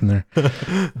get away from there.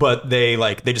 But they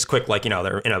just quick, like,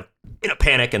 they're in a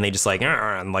panic and they just like,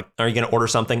 I'm like, are you going to order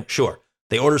something? Sure.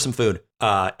 They order some food.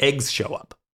 Eggs show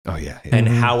up. Oh, yeah. And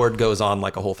Howard goes on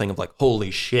like a whole thing of like,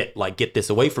 holy shit, like, get this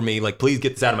away from me. Like, please get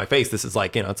this out of my face. This is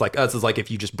like, it's like, this is like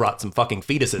if you just brought some fucking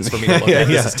fetuses for me to look at.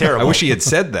 This is terrible. I wish he had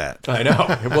said that. I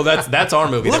know. Well, that's our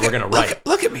movie that we're going to write.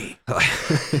 Look at me.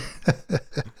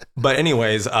 But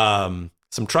anyways, some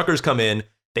truckers come in.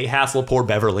 They hassle poor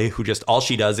Beverly, who just, all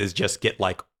she does is just get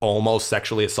like almost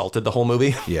sexually assaulted the whole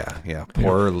movie. Yeah.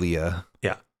 Poor Leah.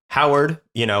 Yeah. Howard,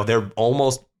 they're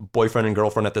almost boyfriend and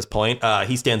girlfriend at this point.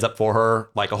 He stands up for her.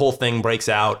 Like a whole thing breaks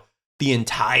out. The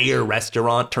entire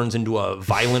restaurant turns into a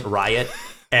violent riot.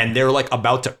 And they're like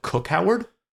about to cook Howard.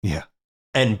 Yeah.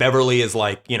 And Beverly is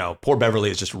like, poor Beverly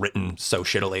is just written so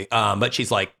shittily. But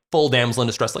she's like full damsel in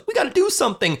distress. Like, we got to do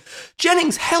something.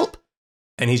 Jennings, help.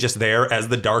 And he's just there as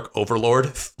the Dark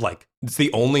Overlord. Like, it's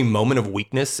the only moment of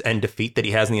weakness and defeat that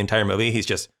he has in the entire movie. He's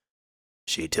just,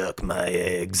 she took my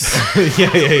eggs.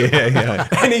 yeah.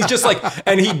 And he's just like,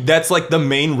 that's like the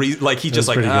main reason. Like he's just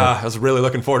like, I was really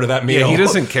looking forward to that meal. Yeah, he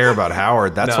doesn't care about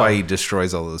Howard. That's why he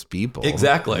destroys all those people.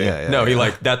 Exactly. Yeah, he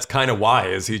like, that's kind of why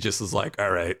is he just is like,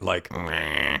 all right, like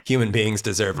human beings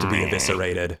deserve to be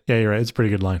eviscerated. Yeah, you're right. It's a pretty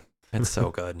good line. It's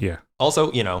so good. Yeah.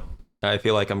 Also, I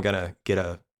feel like I'm going to get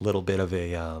a little bit of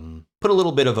put a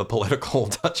little bit of a political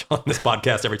touch on this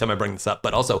podcast every time I bring this up.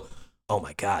 But also, oh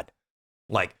my God,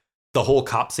 like the whole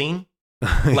cop scene.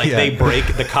 Like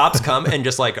the cops come and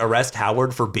just like arrest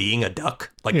Howard for being a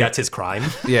duck. Like that's his crime.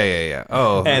 Yeah.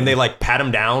 Oh. And they like pat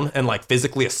him down and like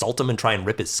physically assault him and try and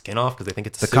rip his skin off because they think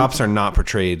it's a the suit. cops are not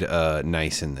portrayed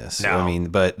nice in this. No. I mean,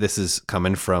 but this is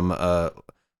coming from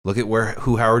look at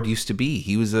who Howard used to be.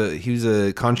 He was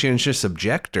a conscientious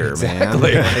objector, man.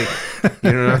 Like,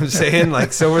 you know what I'm saying?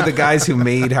 Like, so were the guys who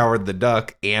made Howard the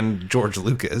Duck and George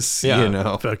Lucas. Yeah. You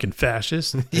know, Fucking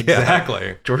fascist.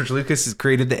 Exactly. George Lucas has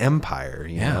created the empire.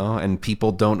 You know, and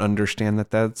people don't understand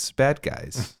that that's bad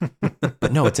guys.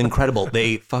 But no, it's incredible.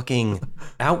 They fucking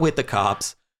outwit the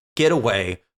cops, get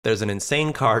away. There's an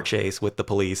insane car chase with the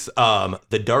police.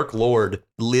 The Dark Lord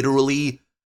literally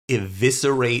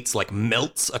eviscerates, like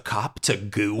melts a cop to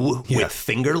goo with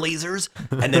finger lasers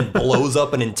and then blows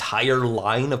up an entire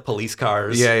line of police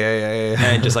cars. Yeah.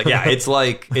 And just like,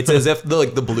 it's as if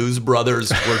the Blues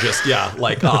Brothers were just,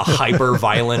 like a hyper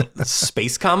violent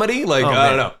space comedy. Like, I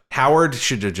don't know. Howard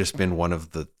should have just been one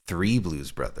of the 3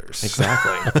 Blues Brothers.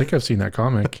 Exactly. I think I've seen that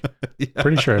comic.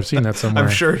 Pretty sure I've seen that somewhere. I'm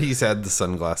sure he's had the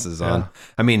sunglasses on.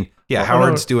 I mean,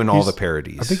 Howard's doing all the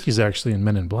parodies. I think he's actually in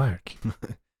Men in Black.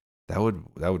 That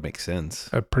would make sense.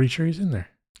 I'm pretty sure he's in there.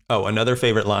 Oh, another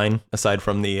favorite line aside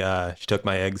from the she took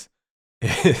my eggs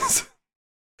is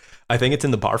I think it's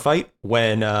in the bar fight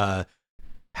when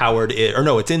Howard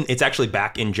it's actually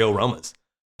back in Joe Roma's.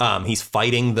 He's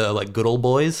fighting the like good old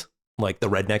boys, like the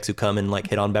rednecks who come and like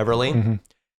hit on Beverly. Mm-hmm.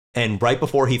 And right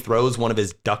before he throws one of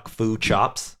his duck foo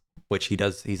chops, which he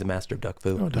does, he's a master of duck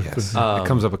foo. Oh, duck Yes. food. It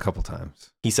comes up a couple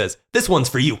times. He says, "This one's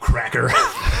for you, cracker."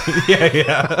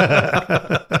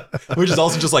 Yeah. Which is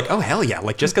also just like, oh, hell yeah.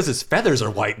 Like, just because his feathers are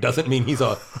white doesn't mean he's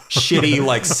a shitty,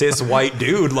 like, cis white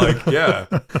dude. Like, yeah.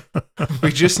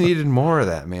 We just needed more of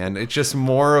that, man. It's just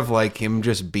more of, like, him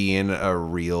just being a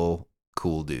real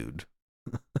cool dude.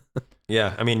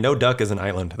 Yeah. I mean, no duck is an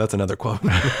island. That's another quote.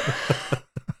 I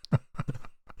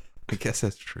guess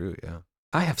that's true, yeah.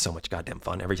 I have so much goddamn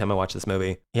fun every time I watch this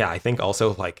movie. Yeah, I think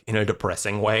also like in a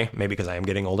depressing way, maybe because I am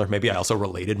getting older. Maybe I also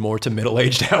related more to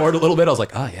middle-aged Howard a little bit. I was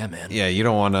like, oh yeah, man. Yeah, you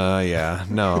don't want to,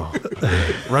 no.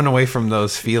 Run away from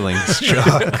those feelings,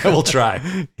 Chuck. I will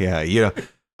try. Yeah,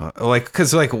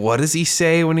 because what does he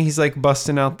say when he's like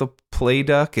busting out the play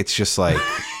duck? It's just like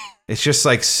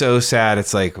so sad.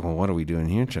 It's like, well, what are we doing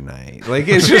here tonight? Like,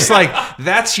 it's just like,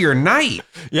 that's your night.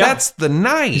 Yeah. That's the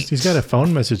night. He's got a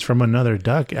phone message from another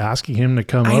duck asking him to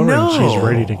come over and she's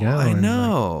ready to go. I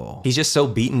know. He's just so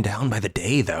beaten down by the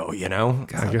day though, you know?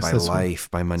 God, I guess by life,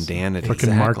 by mundanity.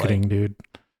 Fucking marketing, dude.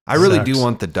 I really do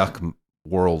want the Duck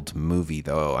World movie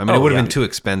though. I mean, it would have been too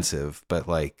expensive, but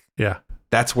like, yeah,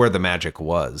 that's where the magic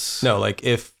was. No, like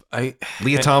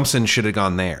Leah Thompson should have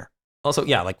gone there. Also,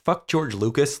 yeah, like fuck George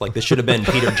Lucas. Like this should have been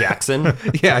Peter Jackson.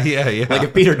 Yeah. Like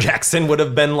if Peter Jackson would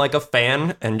have been like a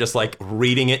fan and just like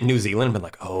reading it in New Zealand and been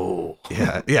like, oh.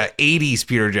 Yeah. 80s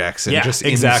Peter Jackson. Yeah, just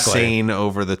exactly. Insane,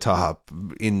 over the top,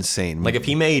 insane. Like if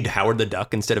he made Howard the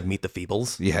Duck instead of Meet the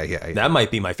Feebles. Yeah. That might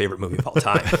be my favorite movie of all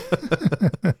time.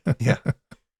 Yeah.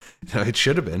 No, it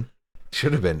should have been.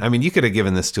 Should have been. I mean, you could have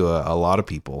given this to a lot of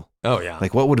people. Oh, yeah.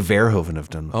 Like, what would Verhoeven have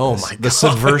done with this? My God. The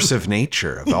subversive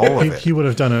nature of all of it. He would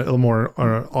have done a little more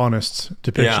honest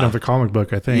depiction of the comic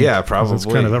book, I think. Yeah, probably. It's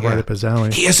kind of right up his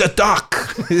alley. He is a duck.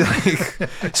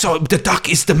 So the duck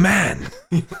is the man.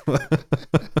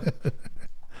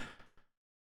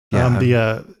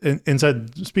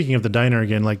 Inside, speaking of the diner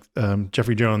again, like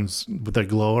Jeffrey Jones with the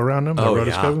glow around him,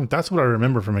 rotoscoping, that's what I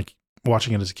remember from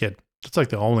watching it as a kid. It's like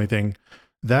the only thing.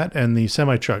 That and the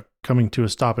semi-truck coming to a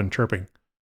stop and chirping.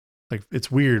 Like,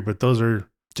 it's weird, but those are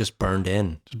just burned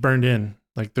in.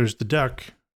 Like, there's the duck,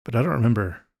 but I don't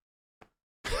remember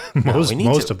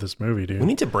most of this movie, dude. We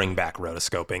need to bring back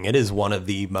rotoscoping. It is one of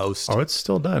the most... Oh, it's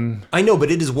still done. I know,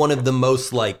 but it is one of the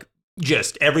most, like,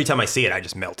 just every time I see it, I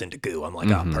just melt into goo. I'm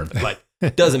like, oh, perfect. Like,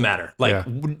 it doesn't matter. Like,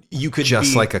 you could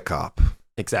just like a cop.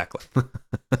 Exactly.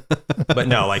 But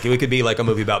no, like it could be like a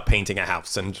movie about painting a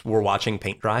house and we're watching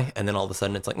paint dry and then all of a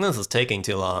sudden it's like, this is taking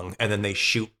too long. And then they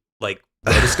shoot like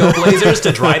rotoscope lasers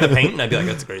to dry the paint. And I'd be like,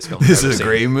 that's the greatest film. This is a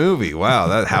great movie. Wow.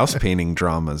 That house painting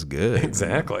drama is good.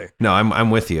 Exactly. No,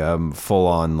 I'm with you. I'm full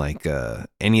on like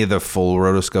any of the full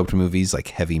rotoscoped movies like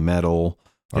Heavy Metal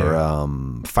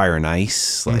or Fire and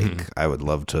Ice. Like Mhm. I would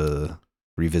love to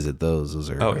revisit those. Those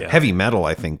are Oh, yeah. Heavy Metal.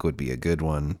 I think would be a good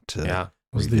one to Yeah.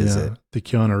 Was revisit. the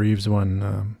Keanu Reeves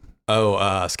one?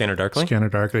 Scanner Darkly. Scanner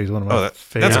Darkly is one of my that's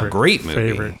favorite. a great movie.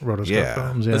 Favorite rotoscope Yeah.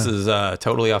 films. Yeah. This is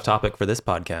totally off topic for this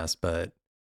podcast, but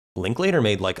Linklater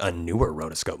made like a newer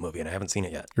rotoscope movie, and I haven't seen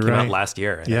it yet. You're Came out right. last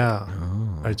year. I think. yeah.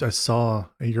 Oh. I saw.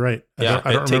 You're right. Yeah,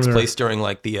 I don't it takes remember- place during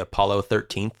like the Apollo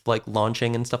 13th like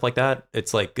launching and stuff like that.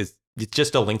 It's like it's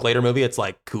just a Linklater movie. It's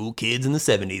like cool kids in the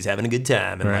 70s having a good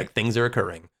time, and Right. like things are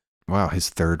occurring. Wow, his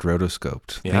third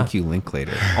rotoscoped. Yeah. Thank you,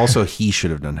 Linklater. Also, he should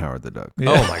have done Howard the Duck. Yeah.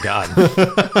 Oh my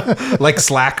god. Like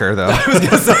Slacker, though.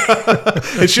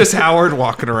 It's just Howard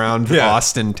walking around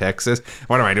Austin, Texas.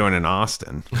 What am I doing in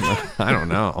Austin? I don't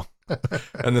know.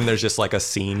 And then there's just like a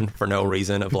scene for no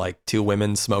reason of like two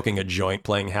women smoking a joint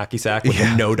playing hacky sack with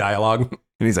Yeah. no dialogue.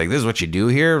 And he's like, "This is what you do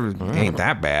here? Ain't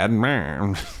that bad."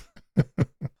 Man.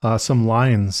 Some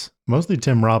lines, mostly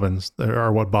Tim Robbins,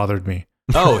 are what bothered me.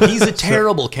 Oh, he's a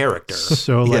terrible character.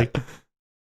 So like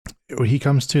when he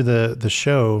comes to the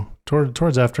show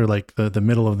towards after like the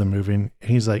middle of the movie, and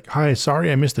he's like, "Hi,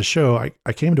 sorry I missed the show.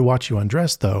 I came to watch you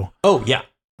undress though." Oh yeah.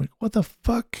 Like, what the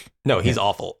fuck? No, he's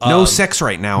awful. No sex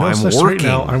right now. No I'm sex right working.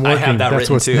 now. I'm I working. have that That's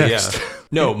written what's too. next. Yeah.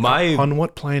 No, my On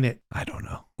what planet? I don't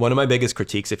know. one of my biggest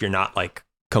critiques, if you're not like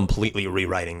completely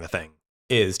rewriting the thing,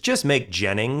 is just make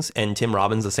Jennings and Tim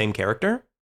Robbins the same character.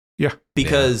 Yeah.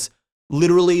 Because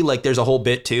literally, like, there's a whole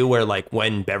bit too where like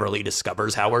when Beverly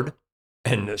discovers Howard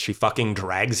and she fucking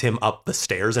drags him up the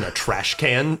stairs in a trash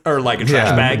can or like a trash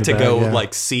Yeah, bag in to the go bag, yeah.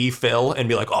 like see Phil and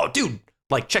be like, "Oh, dude,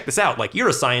 like check this out. Like you're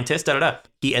a scientist." Da da da.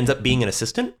 He ends up being an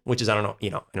assistant, which is I don't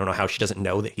know how she doesn't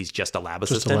know that he's just a lab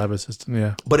Just assistant. a lab assistant.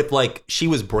 Yeah. But if like she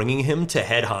was bringing him to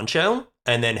head honcho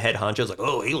and then head honcho's like,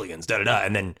 "Oh, aliens, da da da,"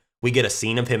 and then we get a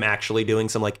scene of him actually doing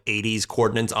some like 80s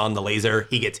coordinates on the laser.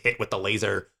 He gets hit with the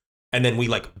laser, and then we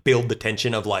like build the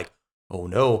tension of like, "Oh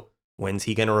no, when's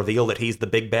he gonna reveal that he's the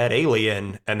big bad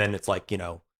alien?" And then it's like,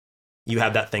 you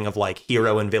have that thing of like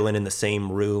hero and villain in the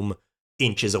same room,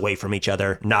 inches away from each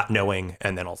other, not knowing,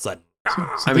 and then all of a sudden,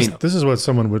 I mean, This is what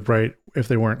someone would write if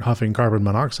they weren't huffing carbon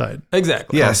monoxide.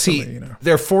 exactly. yeah. constantly, See, you know.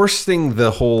 they're forcing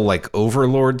the whole like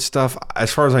Overlord stuff.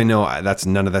 As far as I know, that's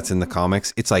none of that's in the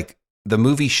comics. It's like the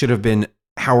movie should have been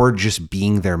Howard just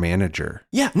being their manager.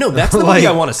 Yeah, no, that's the Like, movie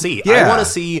I want to see. I yeah. want to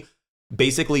see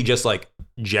basically just like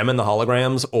Jem and the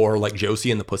Holograms or like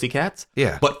Josie and the Pussycats,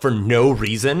 Yeah. but for no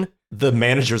reason, the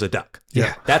manager's a duck.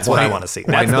 Yeah. That's what I want to see.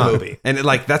 Why That's not? the movie. And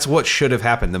like that's what should have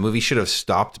happened. The movie should have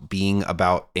stopped being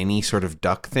about any sort of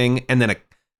duck thing, and then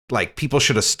like people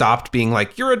should have stopped being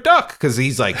like, "You're a duck," because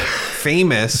he's like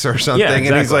famous or something, Yeah,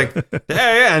 and he's like, exactly.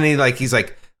 yeah, and he's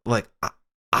like,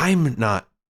 I'm not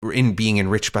in being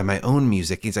enriched by my own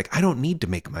music. He's like, I don't need to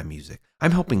make my music.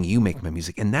 I'm helping you make my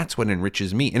music, and that's what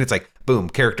enriches me. And it's like, boom,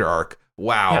 character arc.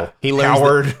 Wow, Yeah, he learns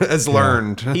Howard has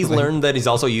learned. He's Like, learned that he's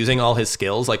also using all his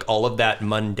skills, like all of that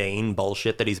mundane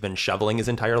bullshit that he's been shoveling his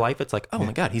entire life. It's like, oh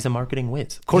my God, he's a marketing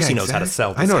whiz. Of course yeah, he knows how to exactly.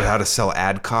 sell I this know stuff. how to sell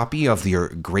ad copy of your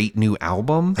great new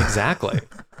album. Exactly.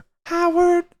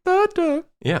 Howard the Duck.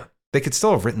 Yeah, They could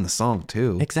still have written the song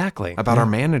too exactly. about our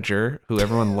manager, who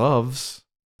everyone loves.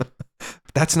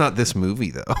 That's not this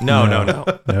movie though. No.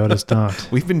 No, it is not.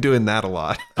 We've been doing that a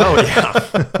lot. Oh,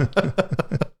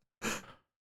 yeah.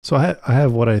 So I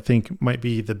have what I think might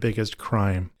be the biggest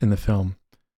crime in the film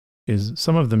is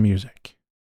some of the music,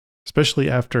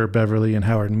 especially after Beverly and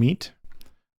Howard meet.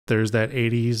 There's that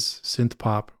 80s synth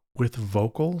pop with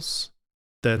vocals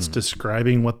that's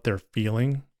describing what they're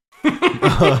feeling,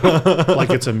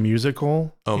 like it's a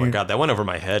musical. Oh my God, that went over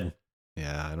my head.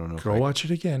 Yeah, I don't know. Go watch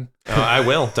it again. Oh, I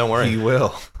will. Don't worry. He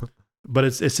will. But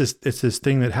it's this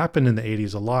thing that happened in the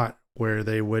 80s a lot where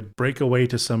they would break away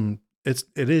to some it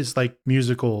is like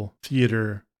musical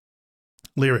theater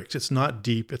lyrics. It's not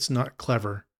deep, it's not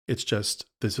clever. It's just,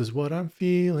 this is what I'm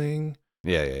feeling.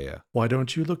 Yeah. Why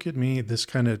don't you look at me? This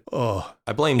kind of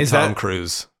I blame Is Tom that-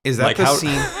 Cruise. Is that Like the how-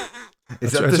 scene?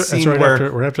 Is that that's the scene right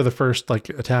where? after the first like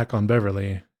attack on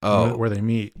Beverly. Oh. Where they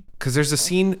meet. Because there's a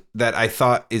scene that I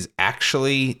thought is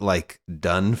actually like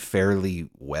done fairly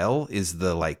well. Is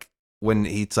the like when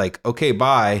he's like, "Okay,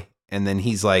 bye," and then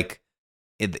he's like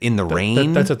in the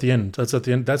rain. That's at the end. That's at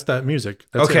the end. That's that music.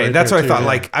 That's it Okay, right that's there what I too, thought. yeah.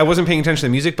 Like I wasn't paying attention to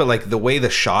the music, but like the way the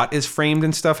shot is framed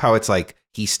and stuff, how it's like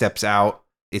he steps out,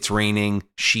 it's raining,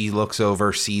 she looks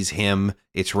over, sees him,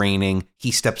 it's raining, he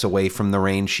steps away from the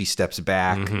rain, she steps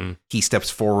back, Mhm. he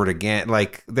steps forward again.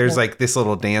 Like there's like this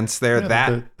little dance there. Yeah,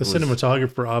 that the was-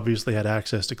 cinematographer obviously had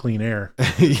access to clean air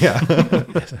yeah.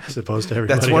 as opposed to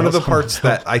everybody That's one of the else. parts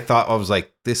that I thought I was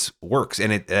like, this works.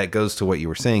 And it goes to what you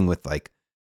were saying with like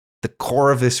the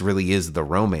core of this really is the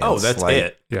romance. Oh, that's like,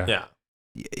 it. Yeah.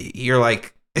 You're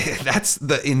like, that's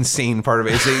the insane part of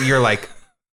it. Is that you're like,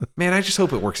 man, I just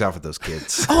hope it works out for those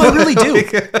kids. Oh, I really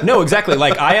do. No, exactly.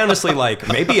 Like, I honestly, like,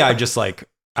 maybe I just, like,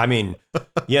 I mean,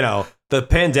 you know, the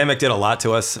pandemic did a lot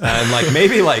to us. And, like,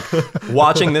 maybe, like,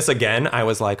 watching this again, I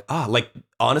was like, like,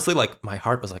 honestly, like, my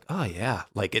heart was like, oh, yeah.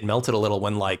 Like, it melted a little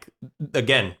when, like,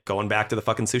 again, going back to the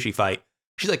fucking sushi fight,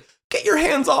 she's like, get your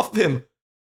hands off of him.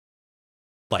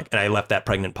 Like, and I left that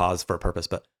pregnant pause for a purpose,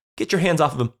 but get your hands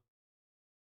off of him.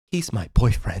 He's my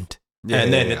boyfriend.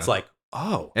 And then it's like,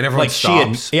 oh. And everyone like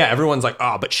stops. everyone's like,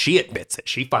 oh, but she admits it.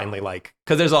 She finally like,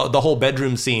 because there's the whole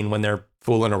bedroom scene when they're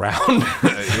fooling around.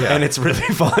 And it's really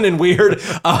fun and weird.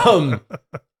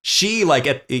 She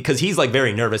like, because he's like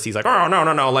very nervous. He's like, oh,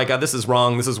 no. Like, this is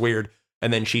wrong. This is weird.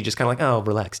 And then she just kind of like, oh,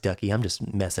 relax, Ducky. I'm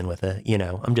just messing with it. You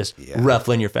know, I'm just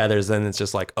ruffling your feathers. And it's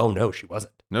just like, oh, no, she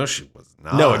wasn't. No, she was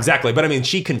not. No, exactly. But I mean,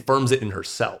 she confirms it in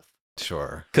herself.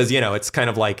 Sure. Because, you know, it's kind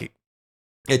of like,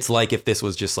 it's like if this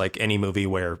was just like any movie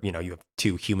where, you know, you have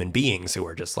two human beings who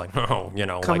are just like, oh, you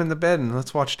know, come like, in the bed and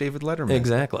let's watch David Letterman.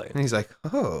 Exactly. And he's like,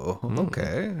 oh,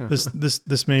 okay.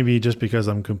 This may be just because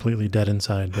I'm completely dead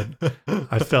inside, but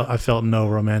I felt no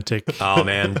romantic. Oh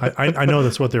man, I know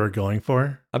that's what they were going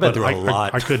for. I've been through a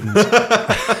lot. I couldn't.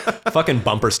 Fucking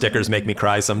bumper stickers make me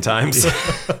cry sometimes.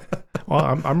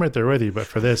 Well, I'm right there with you, but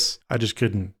for this, I just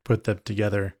couldn't put them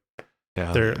together.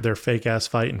 Yeah. Their fake ass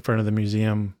fight in front of the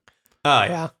museum. Oh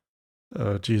yeah.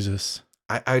 Oh Jesus.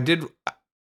 I did.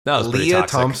 That was pretty Leah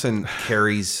toxic. Thompson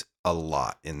carries a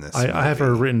lot in this. I have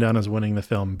her written down as winning the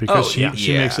film because she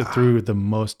makes it through the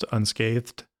most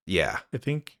unscathed. Yeah. I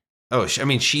think. Oh, I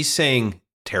mean, she's saying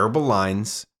terrible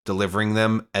lines, delivering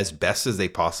them as best as they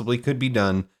possibly could be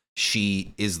done.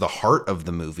 She is the heart of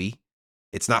the movie.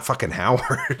 It's not fucking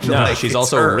Howard. No, like, she's it's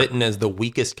also her. written as the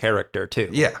weakest character too.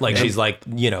 Yeah. Like Yeah. she's like,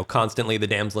 you know, constantly the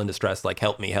damsel in distress, like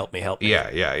help me.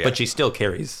 Yeah. But she still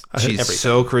carries She's everything.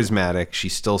 so charismatic. She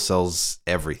still sells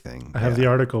everything. I have the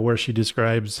article where she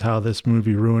describes how this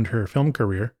movie ruined her film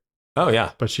career, Oh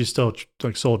yeah. but she still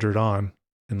like soldiered on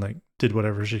and like did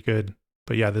whatever she could.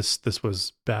 But yeah, this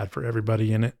was bad for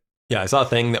everybody in it. Yeah, I saw a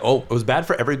thing that it was bad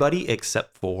for everybody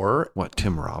except for What,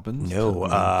 Tim Robbins?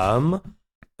 no,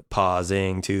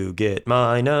 pausing to get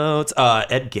my notes.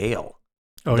 Ed Gale.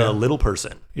 Oh the yeah, little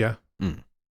person. yeah.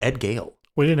 Ed Gale.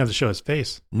 We didn't have to show his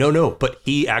face. No, but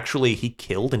he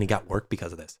killed and he got work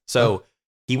because of this. So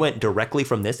he went directly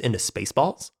from this into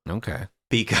Spaceballs Okay.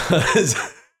 because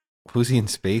Who's he in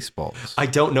Spaceballs? I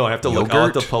don't know. I have to look. I'll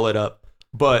have to pull it up.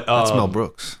 But That's Mel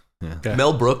Brooks. Yeah. Yeah.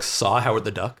 Mel Brooks saw Howard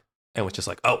the Duck and was just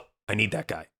like, oh, I need that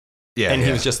guy. Yeah. And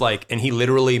he was just like, and he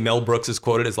literally, Mel Brooks is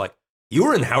quoted as like, you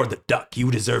were in Howard the Duck.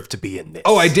 You deserve to be in this.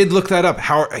 Oh, I did look that up.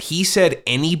 He said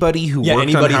anybody who worked on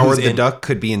anybody Howard who's the in- Duck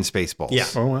could be in Spaceballs. Yeah.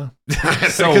 Oh wow.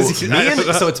 So,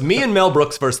 so it's me and Mel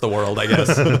Brooks versus the world, I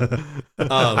guess.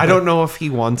 I don't know if he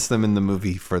wants them in the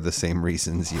movie for the same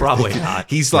reasons. Probably not.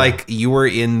 He's like, you were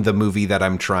in the movie that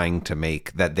I'm trying to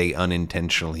make that they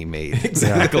unintentionally made.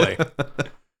 Exactly.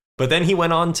 But then he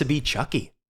went on to be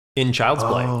Chucky in Child's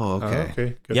Play. Oh, Oh, okay.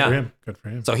 okay. Good Yeah. for him. Good for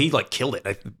him. So he like killed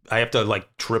it. I have to like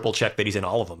triple check that he's in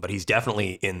all of them, but he's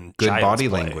definitely in Good Child's body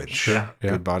Play. language. Yeah.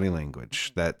 Yeah. Good body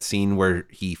language. That scene where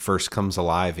he first comes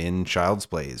alive in Child's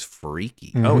Play is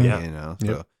freaky. Oh, yeah. You know, so,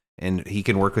 Yep. and he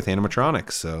can work with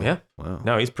animatronics. So Yeah. wow.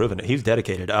 No, he's proven it. He's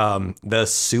dedicated. The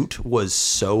suit was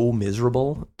so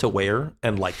miserable to wear,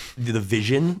 and like the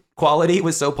vision quality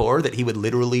was so poor that he would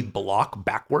literally block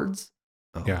backwards.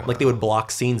 Oh, Yeah. Like they would block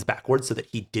scenes backwards so that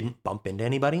he didn't bump into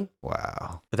anybody.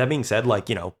 Wow. But that being said, like,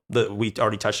 you know, we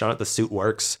already touched on it. The suit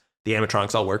works. The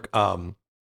animatronics all work.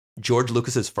 George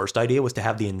Lucas's first idea was to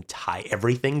have the entire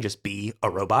everything just be a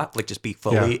robot, like just be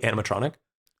fully animatronic.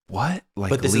 What?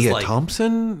 Like But this is Leah like-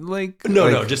 Thompson? Like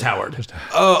No, just Howard. Just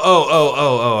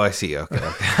Oh, I see. Okay.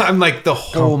 I'm like the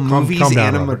whole movie's calm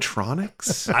down, Robert.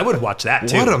 animatronics. I would watch that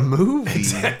too. What a movie.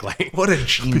 Exactly. What a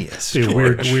genius. be a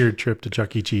weird, George. weird trip to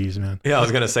Chuck E. Cheese, man. Yeah, I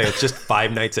was gonna say it's just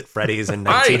Five Nights at Freddy's in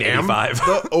I am 1985.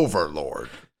 the Overlord.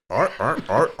 Art.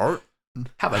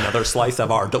 Have another slice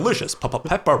of our delicious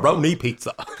pepperoni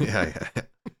pizza. Yeah.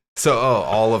 So,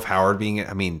 all of Howard being,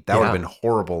 I mean, that would have been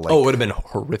horrible. Like, Oh, it would have been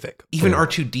horrific. even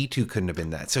R2D2 couldn't have been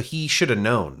that. So he should have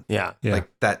known. Yeah, Yeah. Like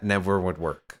that never would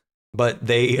work. but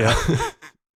they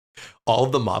all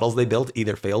of the models they built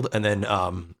either failed, and then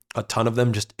a ton of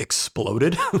them just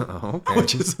exploded, Oh, okay.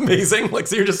 which is amazing. Like,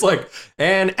 so you're just like,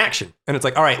 and action, and it's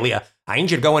like, all right, Leah, I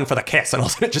need you to go in for the kiss, and all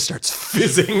of a sudden it just starts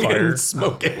fizzing and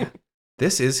smoking.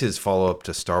 This is his follow-up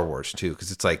to Star Wars too,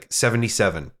 because it's like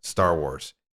 77 Star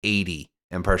Wars, 80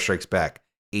 Empire Strikes Back,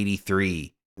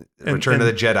 83 And- Return of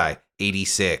the Jedi,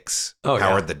 86. Oh, yeah.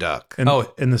 Howard the Duck. And,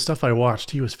 Oh. and the stuff I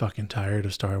watched, he was fucking tired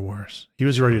of Star Wars. He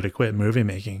was ready to quit movie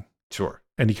making. Sure.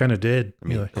 And he kind of did. I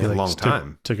mean, he a long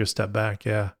time. Took a step back,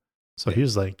 yeah. So he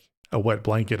was like a wet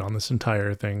blanket on this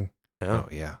entire thing. Oh,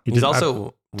 yeah. He's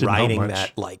also riding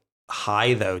that like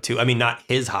high though too. I mean, not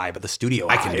his high, but the studio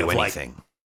high. I can do of, anything.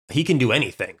 Like, he can do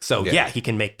anything. So Yeah. yeah, he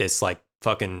can make this like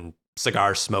fucking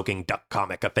cigar smoking duck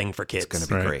comic a thing for kids. It's going to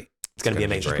be Right. great. It's gonna be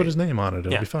amazing. Just put his name on it.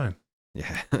 It'll Yeah. be fine.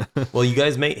 Yeah. Well, you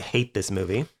guys may hate this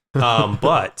movie,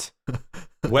 but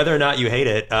whether or not you hate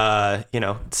it,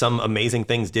 some amazing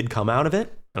things did come out of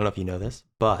it. I don't know if you know this,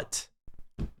 but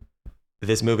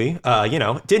this movie,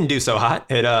 didn't do so hot.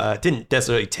 It didn't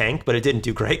necessarily tank, but it didn't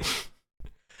do great.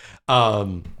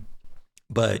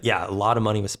 But yeah, a lot of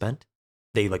money was spent.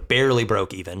 They like barely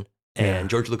broke even, and Yeah.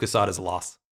 George Lucas saw it as a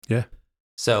loss. Yeah.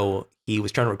 So he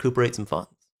was trying to recuperate some funds.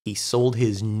 He sold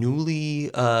his newly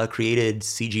created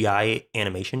CGI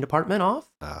animation department off.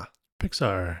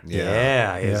 Pixar.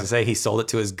 Yeah, I was gonna say he sold it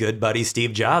to his good buddy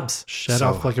Steve Jobs. Shed So-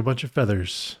 off like a bunch of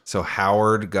feathers. So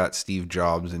Howard got Steve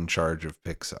Jobs in charge of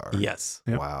Pixar. Yes.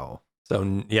 Yep. Wow.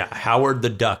 So yeah, Howard the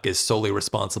Duck is solely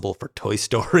responsible for Toy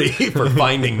Story, for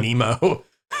Finding Nemo.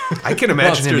 I can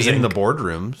imagine him Monsters, in the Inc.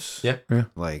 boardrooms. Yeah. Yeah.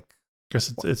 Like,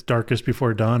 Guess it's darkest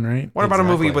before dawn, right? what about a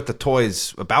movie Exactly. with the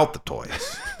toys about the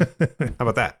toys? How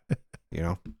about that? You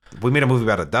know, we made a movie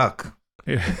about a duck.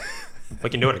 Yeah. We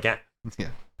can do it again. Yeah.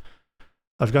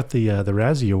 I've got the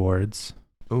Razzie Awards.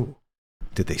 Ooh.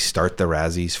 Did they start the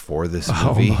Razzies for this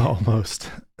Oh, movie?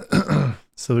 almost.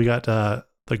 So we got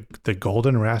the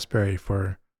Golden Raspberry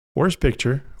for Worst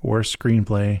Picture, Worst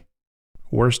Screenplay,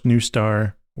 Worst New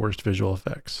Star, Worst Visual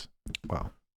Effects.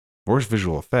 Wow. Worst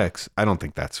visual effects. I don't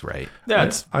think that's right.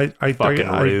 That's I fucking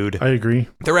rude. I agree.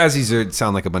 The Razzies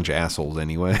sound like a bunch of assholes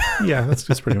anyway. Yeah, that's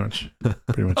pretty much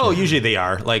it. usually they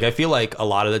are. Like, I feel like a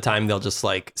lot of the time they'll just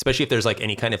like, especially if there's like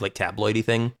any kind of like tabloidy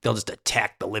thing, they'll just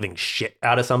attack the living shit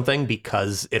out of something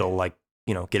because it'll like,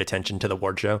 get attention to the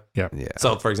award show. Yeah. Yeah.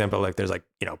 So for example, like there's like,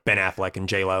 Ben Affleck and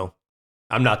J-Lo.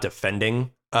 I'm not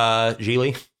defending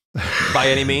Geely by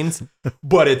any means,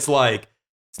 but it's like,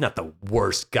 it's not the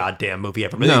worst goddamn movie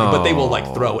ever. But they will like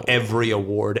throw every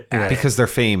award at it. Because they're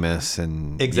famous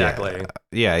and Exactly.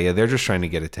 Yeah. They're just trying to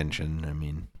get attention. I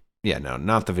mean, yeah, no,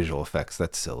 not the visual effects.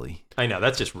 That's silly. I know,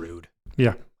 that's just rude.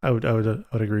 Yeah, I would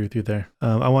agree with you there.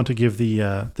 I want to give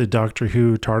the Doctor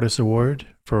Who TARDIS Award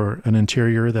for an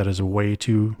interior that is way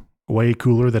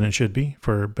cooler than it should be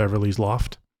for Beverly's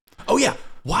Loft. Oh yeah.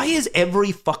 Why is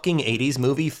every fucking 80s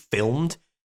movie filmed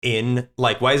in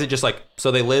like, why is it just like, so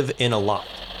they live in a loft?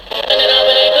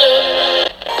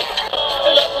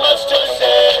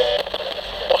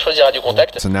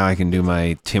 So now I can do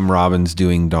my Tim Robbins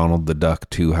doing Donald the Duck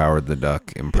to Howard the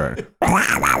Duck impression.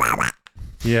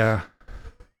 Yeah.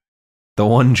 The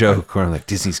one joke where I'm like,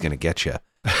 Disney's going to get you.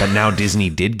 But now Disney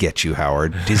did get you,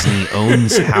 Howard. Disney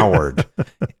owns Howard.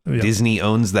 Yep. Disney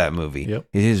owns that movie. Yep.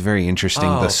 It is very interesting.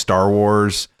 Oh. The Star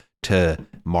Wars to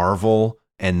Marvel,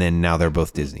 and then now they're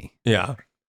both Disney. Yeah.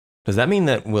 Does that mean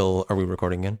that are we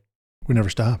recording again? We never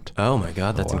stopped. Oh my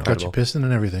God, that's wow. Got you incredible. pissing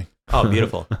and everything. Oh,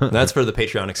 beautiful. That's for the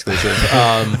Patreon exclusive.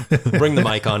 Bring the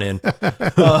mic on in.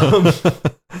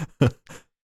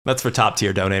 That's for top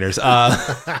tier donators.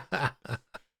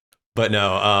 But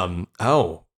no,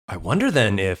 I wonder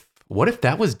then what if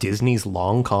that was Disney's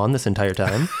long con this entire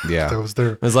time? Yeah. That was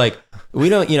their It was like, we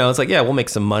don't, it's like, yeah, we'll make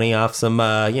some money off some,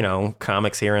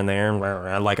 comics here and there.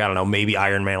 Like, I don't know, maybe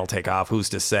Iron Man will take off. Who's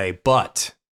to say?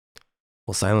 But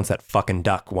we'll silence that fucking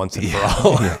duck once and for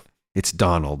all. Yeah. It's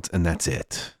Donald, and that's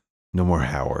it. No more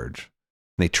Howard.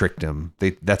 They tricked him.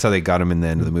 That's how they got him in the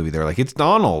end of the movie. They're like, it's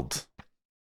Donald.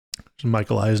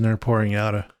 Michael Eisner pouring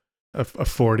out a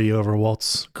 40 over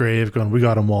Walt's grave going, we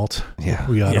got him, Walt. Yeah.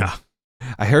 We got him. Yeah.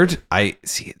 I heard, I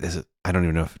don't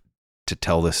even know if to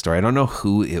tell this story. I don't know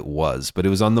who it was, but it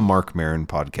was on the Mark Maron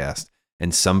podcast.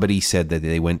 And somebody said that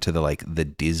they went to the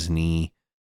Disney,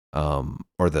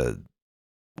 or the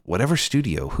whatever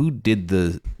studio. Who did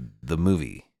the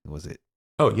movie? Was it?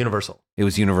 Oh, Universal. It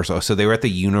was Universal. So they were at the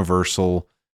Universal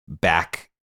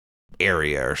back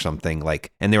area or something,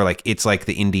 and they were like, it's like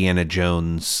the Indiana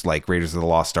Jones, like Raiders of the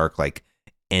Lost Ark, like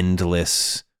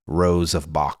endless rows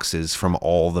of boxes from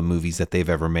all the movies that they've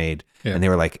ever made. Yeah. And they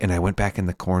were like, and I went back in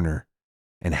the corner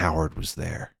and Howard was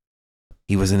there.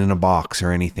 He wasn't in a box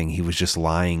or anything. He was just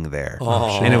lying there.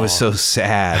 Oh. And it was so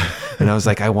sad. And I was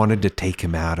like, I wanted to take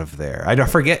him out of there. I don't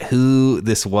forget who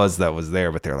this was that was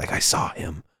there, but they're like, I saw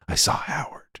him. I saw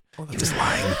Howard. Just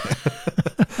lying.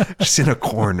 Just in a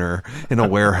corner in a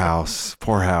warehouse.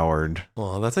 Poor Howard.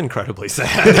 Well, that's incredibly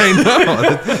sad. I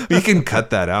know. You can cut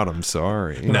that out. I'm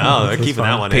sorry. No, they're keeping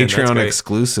that one in. That's Patreon great.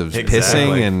 exclusives. Exactly.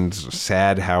 Pissing and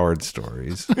sad Howard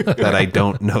stories that I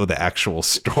don't know the actual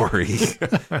story.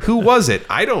 Who was it?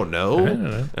 I don't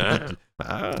know.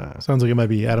 Sounds like it might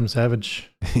be Adam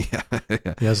Savage. Yeah.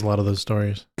 He has a lot of those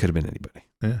stories. Could have been anybody.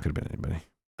 Yeah. Could have been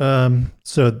anybody.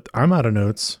 So I'm out of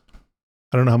notes.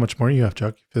 I don't know how much more you have,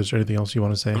 Chuck. If there's anything else you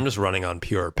want to say. I'm just running on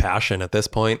pure passion at this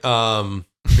point. I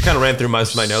kind of ran through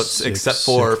most of my notes, except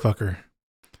for sick fucker.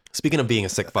 Speaking of being a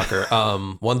sick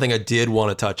fucker, one thing I did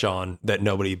want to touch on that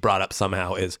nobody brought up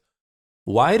somehow is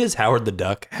why does Howard the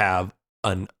Duck have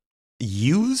an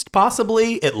used,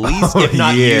 possibly at least, if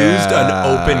not used,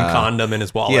 an open condom in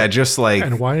his wallet? Yeah, just like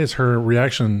And why is her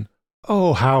reaction,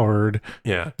 "Oh, Howard"?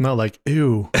 Yeah. Not like,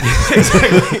 "Ew."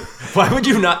 Exactly. Why would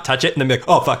you not touch it and then be like,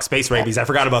 "Oh fuck, space rabies! I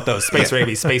forgot about those. Space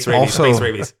rabies, space rabies, Also, space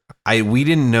rabies." we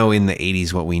didn't know in the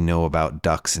 80s what we know about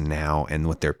ducks now and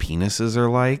what their penises are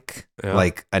like. Yeah.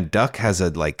 Like a duck has a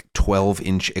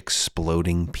 12-inch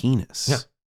exploding penis. Yeah.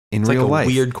 In It's real like a life.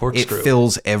 weird corkscrew. It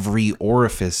fills every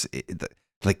orifice,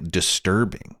 like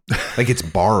disturbing. Like it's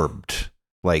barbed.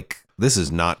 Like this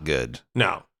is not good.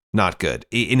 No. Not good.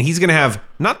 And he's going to have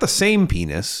not the same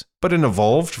penis, but an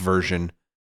evolved version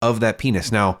of that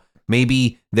penis. Now,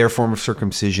 maybe their form of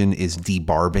circumcision is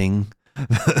debarbing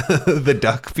the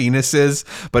duck penises,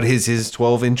 but his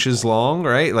 12 inches long,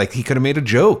 right? Like he could have made a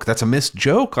joke. That's a missed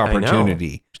joke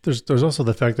opportunity. There's also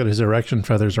the fact that his erection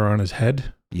feathers are on his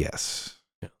head. Yes.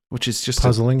 Which is just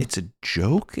puzzling. It's a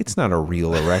joke. It's not a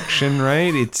real erection,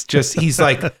 right? It's just he's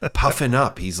like puffing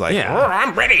up. He's like, Yeah.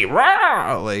 I'm ready.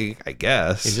 Rah! Like I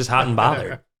guess He's just hot and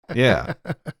bothered. yeah.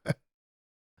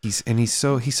 He's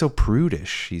so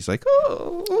prudish. He's like,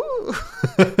 oh.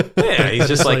 Yeah, he's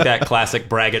just like that classic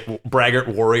braggart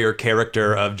warrior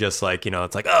character of just like,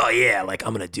 it's like, oh yeah, like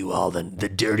I'm gonna do all the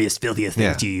dirtiest, filthiest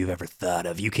things you've ever thought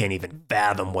of. You can't even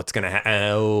fathom what's gonna happen.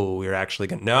 Oh, we're actually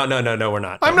gonna no, we're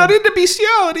not. I'm not into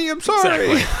bestiality. I'm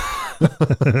sorry.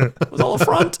 Exactly. It was all a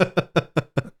front.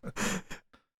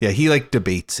 Yeah, he like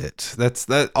debates it.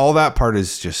 All that part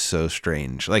is just so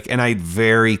strange. Like, and I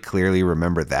very clearly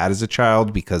remember that as a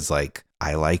child because like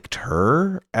I liked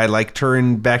her. I liked her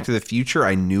in Back to the Future.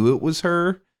 I knew it was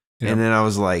her. Yep. And then I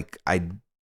was like,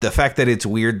 the fact that it's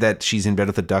weird that she's in bed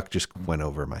with a duck just went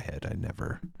over my head. I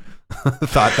never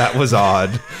thought that was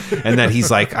odd. And that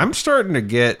he's like, I'm starting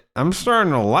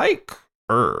to like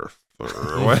Earth or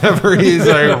whatever. He's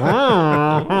like,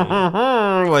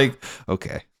 like,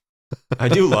 okay. I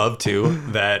do love too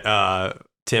that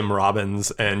Tim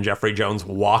Robbins and Jeffrey Jones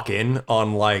walk in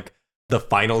on like the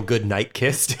final goodnight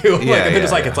kiss too. Like, Yeah, and they're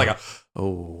just like, yeah. it's like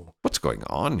what's going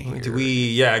on here? do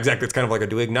we? Yeah, exactly. It's kind of like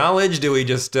do we acknowledge? Do we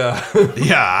just? Yeah,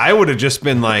 I would have just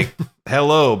been like,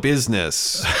 hello,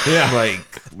 business. Yeah.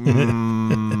 Like,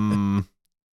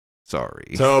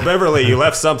 sorry. So Beverly, you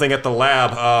left something at the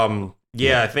lab.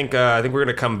 Yeah, I think we're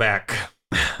gonna come back.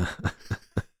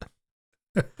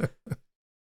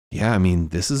 Yeah, I mean,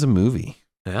 this is a movie.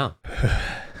 Yeah.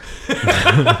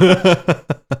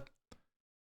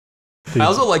 I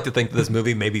also like to think that this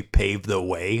movie maybe paved the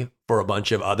way for a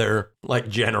bunch of other like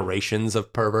generations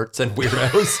of perverts and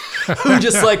weirdos who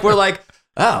just like were like,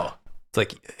 oh, it's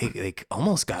like they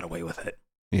almost got away with it.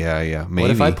 Yeah, maybe.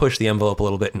 What if I push the envelope a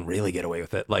little bit and really get away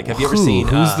with it? Like, have you ever seen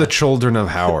Who's the Children of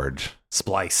Howard?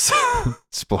 Splice?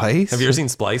 Splice? Have you ever seen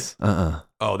Splice? Uh-uh.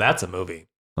 Oh, that's a movie.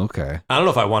 Okay. I don't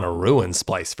know if I want to ruin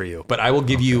Splice for you, but I will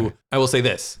give you, I will say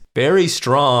this, very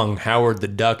strong Howard the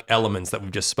Duck elements that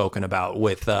we've just spoken about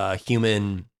with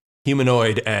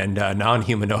humanoid and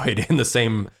non-humanoid in the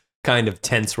same kind of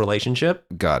tense relationship.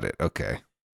 Got it. Okay.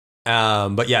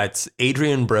 But yeah, it's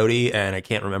Adrian Brody, and I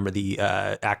can't remember the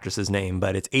actress's name,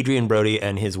 but it's Adrian Brody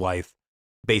and his wife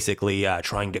basically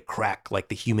trying to crack like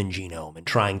the human genome and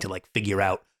trying to like figure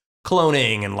out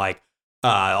cloning and like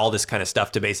all this kind of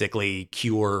stuff to basically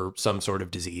cure some sort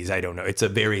of disease. I don't know. It's a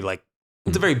very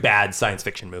very bad science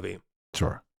fiction movie.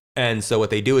 Sure. And so what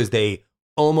they do is they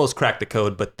almost crack the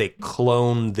code, but they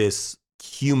clone this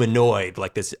humanoid,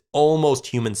 like this almost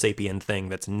human sapien thing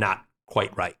that's not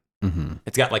quite right. Mm-hmm.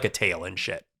 It's got like a tail and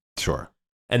shit. Sure.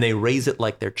 And they raise it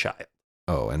like their child.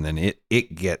 Oh, and then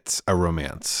it gets a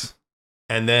romance.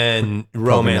 And then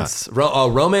romance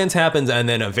happens, and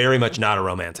then a very much not a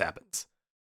romance happens.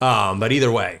 But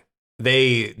either way,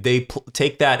 they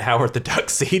take that Howard the Duck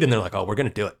seed and they're like, oh, we're gonna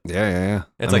do it. Yeah.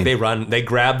 It's they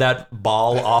grab that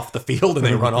ball off the field and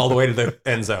they run all the way to the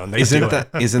end zone.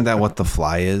 Isn't that what The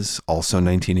Fly is? Also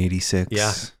 1986.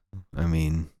 Yeah. I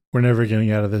mean, We're never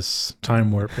getting out of this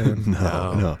time warp. Man.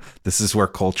 No. This is where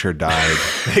culture died.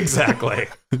 Exactly.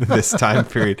 This time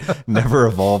period never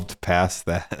evolved past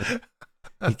that.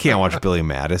 You can't watch Billy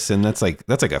Madison. That's like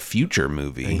a future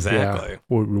movie. Exactly. Yeah,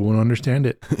 we won't understand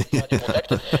it.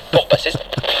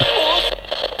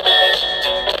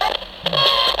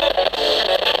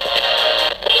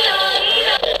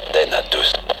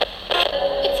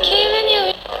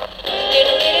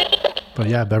 But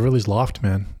yeah, Beverly's Loft,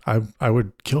 man. I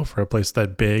would kill for a place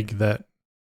that big that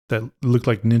looked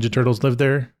like Ninja Turtles lived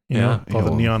there. You know, all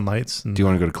the neon lights. And, do you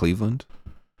want to go to Cleveland?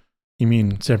 You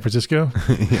mean San Francisco?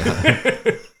 Yeah.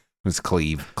 It's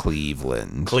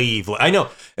Cleveland. I know.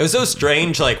 It was so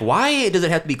strange. Like, why does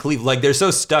it have to be Cleveland? Like, they're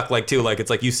so stuck. Like, too. Like, it's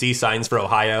like you see signs for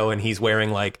Ohio, and he's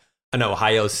wearing like an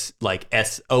Ohio like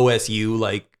OSU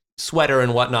like sweater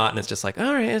and whatnot, and it's just like,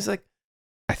 all right. It's like,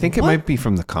 I think it might be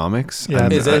from the comics. Yeah,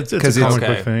 is it? It's a comic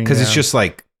book thing. Because it's just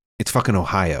like, it's fucking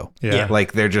Ohio. Yeah.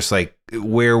 Like, they're just like,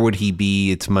 where would he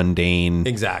be? It's mundane.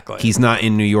 Exactly. He's not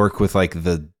in New York with like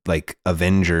the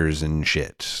Avengers and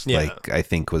shit. Yeah. Like, I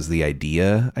think was the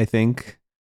idea, I think.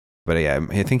 But yeah,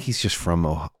 I think he's just from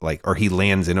or he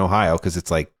lands in Ohio because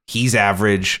it's like, he's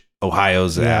average,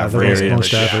 Ohio's average.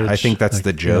 Most average. I think that's like,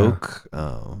 the joke.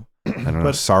 Oh. I don't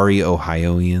know. Sorry,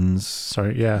 Ohioans.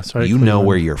 Sorry, You Cleveland. know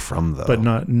where you're from, though. But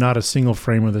not a single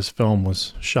frame of this film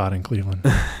was shot in Cleveland.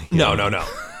 No.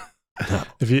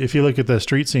 If you look at the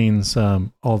street scenes,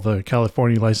 all the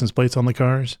California license plates on the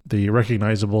cars, the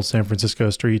recognizable San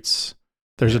Francisco streets.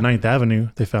 There's a 9th Avenue.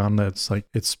 They found that's like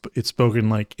it's spoken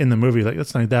like in the movie, like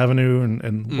that's 9th Avenue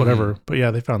and whatever. But yeah,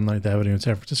 they found 9th Avenue in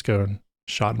San Francisco and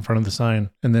shot in front of the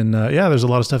sign. And then there's a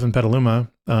lot of stuff in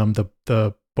Petaluma.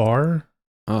 The bar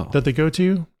that they go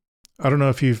to. I don't know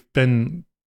if you've been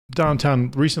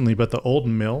downtown recently, but the old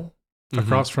mill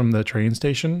across from the train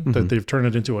station that they've turned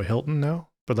it into a Hilton now.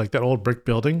 But like that old brick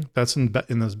building, that's in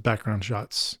those background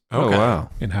shots. Oh,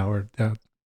 wow. In Howard, yeah.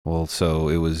 Well, so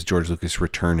it was George Lucas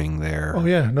returning there. Oh,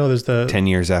 yeah. No, there's 10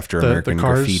 years after American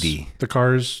Graffiti. The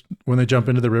cars, when they jump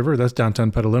into the river, that's downtown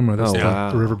Petaluma. That's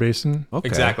the river basin. Okay.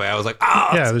 Exactly. I was like,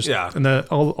 and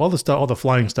all the stuff, all the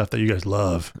flying stuff that you guys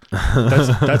love.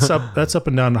 That's up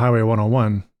and down Highway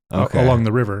 101 along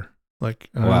the river, like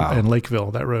in Lakeville,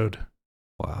 that road.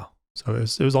 Wow. So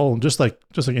it was all just like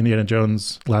Indiana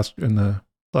Jones in the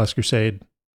Last Crusade. It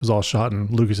was all shot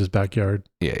in Lucas's backyard.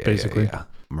 Yeah, basically. Yeah.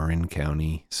 Marin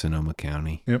County, Sonoma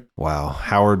County. Yep. Wow.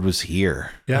 Howard was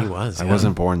here. Yeah, he was. I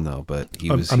wasn't born though, but he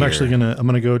was. I'm here. actually I'm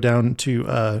gonna go down to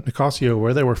Nicasio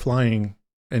where they were flying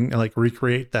and like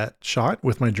recreate that shot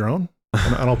with my drone,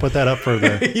 and I'll put that up for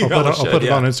the. I'll put it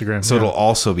on Instagram. So it'll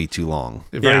also be too long.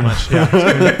 Very much. Yeah,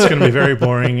 it's gonna be very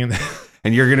boring and.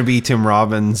 And you're going to be Tim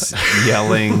Robbins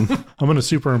yelling. I'm going to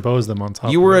superimpose them on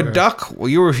top. You were a duck.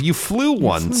 You flew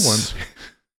once.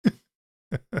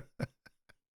 I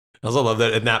also love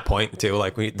that at that point too,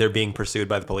 like they're being pursued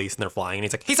by the police and they're flying, and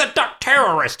he's like, "He's a duck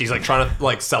terrorist." He's like trying to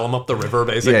like sell him up the river,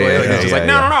 basically. He's just like,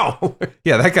 "No."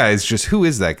 Yeah, that guy is just. Who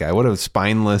is that guy? What a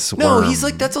spineless. No, worm. he's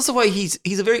like. That's also why he's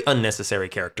a very unnecessary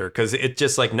character, because it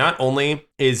just like not only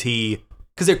is he.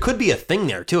 Because there could be a thing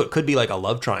there, too. It could be like a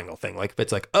love triangle thing. Like if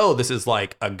it's like, oh, this is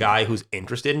like a guy who's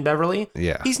interested in Beverly.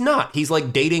 Yeah. He's not. He's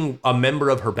like dating a member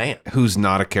of her band. Who's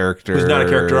not a character. Who's not a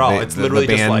character at all. It's literally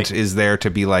the band just like. Is there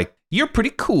to be like, you're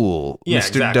pretty cool, Yeah, Mr.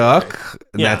 exactly. Duck.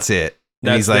 And that's it.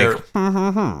 And he's like,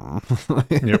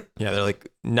 Yep. Yeah, they're like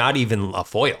not even a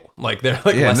foil. Like they're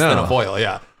like less than a foil.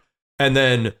 Yeah. And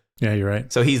then. Yeah, you're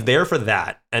right. So he's there for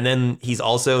that. And then he's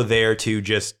also there to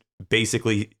just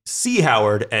basically see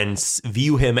Howard and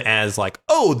view him as like,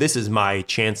 oh, this is my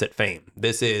chance at fame.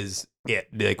 This is it.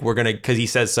 Like we're gonna, because he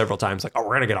says several times like, oh,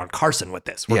 we're gonna get on Carson with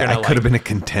this. We're gonna, I could have been a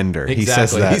contender. Exactly. He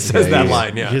says that. He says that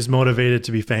line. Yeah, he's motivated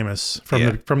to be famous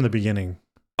from the beginning.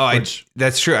 Oh,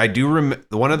 that's true. I do remember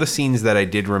one of the scenes that I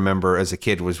did remember as a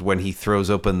kid was when he throws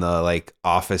open the like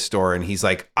office door and he's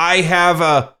like, I have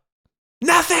a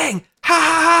nothing. Ha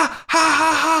ha ha ha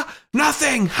ha ha.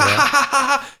 Nothing. Ha ha ha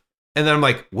ha ha. And then I'm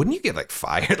like, wouldn't you get like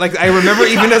fired? Like I remember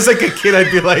even as like a kid, I'd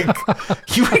be like,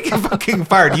 you would get fucking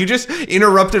fired. You just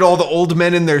interrupted all the old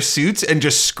men in their suits and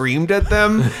just screamed at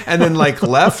them and then like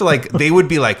left. Like they would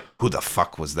be like, who the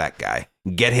fuck was that guy?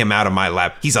 Get him out of my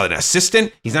lab. He's an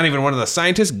assistant. He's not even one of the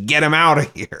scientists. Get him out of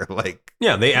here. Like,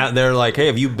 yeah, they're like, hey,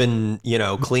 have you been,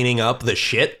 cleaning up the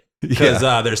shit? Because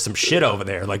there's some shit over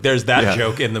there. Like there's that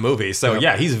joke in the movie. So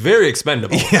yeah, he's very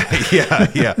expendable.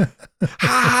 Yeah.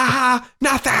 Ha,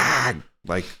 nothing.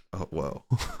 Like, oh, whoa.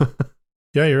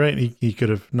 Yeah, you're right. He could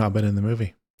have not been in the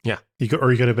movie. Yeah. He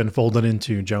could have been folded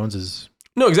into Jones's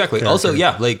No, exactly. character. Also,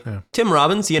 yeah, like Yeah. Tim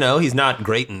Robbins, he's not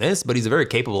great in this, but he's a very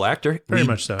capable actor. Very We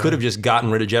much so, Could yeah. have just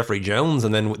gotten rid of Jeffrey Jones,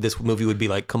 and then this movie would be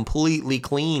like completely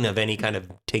clean of any kind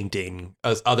of tainting,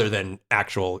 other than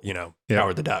actual,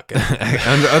 Howard the Duck.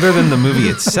 And other than the movie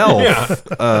itself,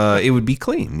 Yeah. it would be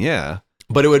clean. Yeah.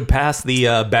 But it would pass the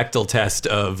Bechdel test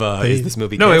of is this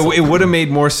movie? No, canceled? it would have made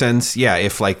more sense. Yeah,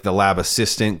 if like the lab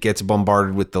assistant gets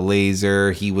bombarded with the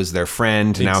laser, he was their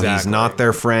friend. Now he's Exactly. not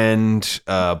their friend,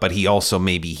 but he also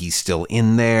maybe he's still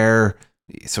in there.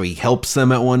 So he helps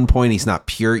them at one point. He's not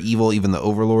pure evil. Even the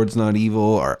Overlord's not evil,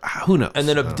 or who knows? And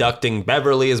then abducting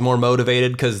Beverly is more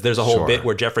motivated because there's a whole Sure. bit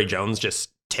where Jeffrey Jones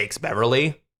just takes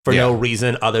Beverly for Yeah. no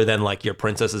reason other than like your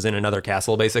princess is in another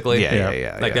castle, basically.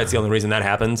 yeah. Like that's the only reason that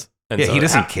happens. And Yeah, so he it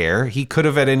doesn't care. He could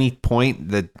have at any point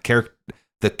the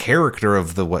character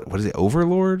of the what is it?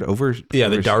 Overlord?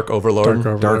 The Dark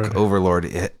Overlord. Dark Overlord.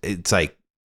 It's like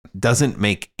doesn't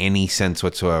make any sense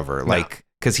whatsoever. Like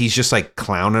because he's just like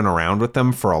clowning around with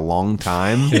them for a long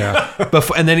time. Yeah.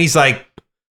 And then he's like,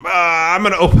 I'm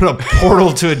gonna open a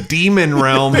portal to a demon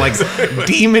realm, like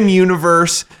demon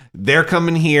universe. They're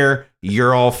coming here.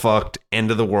 You're all fucked. End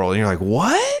of the world. And you're like,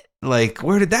 what? Like,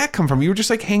 where did that come from? You were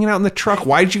just like hanging out in the truck.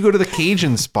 Why did you go to the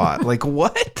Cajun spot? Like,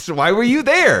 what? Why were you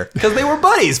there? Because they were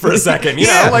buddies for a second,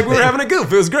 Yeah. like we were having a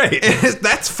goof. It was great.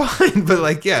 That's fine, but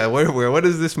like, yeah, what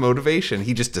is this motivation?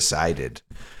 He just decided,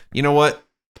 you know what?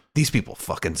 These people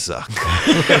fucking suck.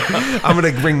 I'm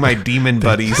gonna bring my demon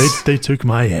buddies. They took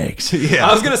my eggs. Yeah,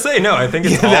 I was gonna say no. I think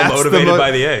it's Yeah, all that's motivated by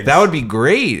the eggs. That would be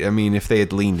great. I mean, if they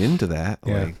had leaned into that,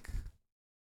 Yeah. like,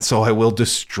 so I will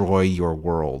destroy your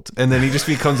world, and then he just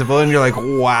becomes a villain. You're like,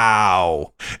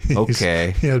 wow,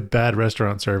 okay, He had bad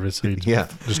restaurant service. So he Yeah.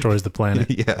 destroys the planet.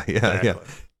 yeah.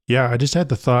 Yeah, I just had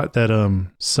the thought that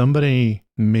somebody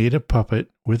made a puppet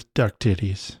with duck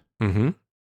titties, Mm-hmm.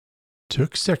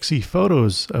 took sexy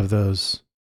photos of those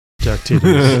duck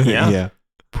titties, Yeah.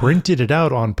 printed it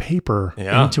out on paper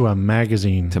Yeah. into a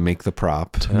magazine To make the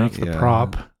prop, to make the Yeah.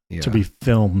 prop yeah. to be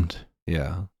filmed.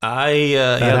 yeah,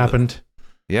 That happened.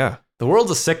 yeah. The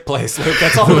world's a sick place, Luke.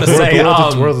 That's all I'm gonna The say.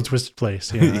 world's a twisted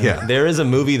place. Yeah. Yeah. There is a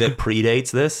movie that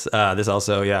predates this. This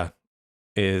also,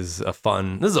 is a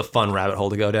fun. This is a fun rabbit hole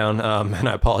to go down. And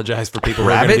I apologize for people who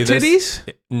are Rabbit going to do this.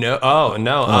 titties? No. Oh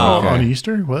no. Oh, okay. On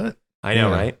Easter? What? I know,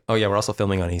 Yeah. right? Oh yeah, we're also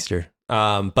filming on Easter.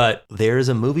 But there's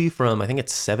a movie from I think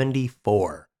it's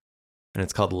 1974, and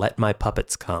it's called Let My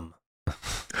Puppets Come.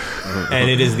 And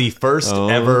it is the first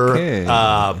ever Okay.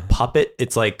 puppet.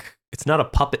 It's not a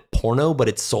puppet porno, but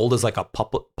it's sold as like a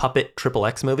puppet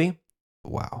XXX movie.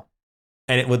 Wow.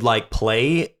 And it would like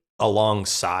play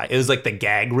alongside. It was like the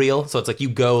gag reel. So it's like you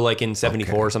go like in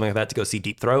 74 or something like that to go see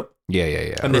Deep Throat. Yeah.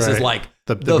 And this is Right. like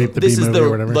The this B is movie the or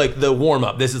whatever. like the warm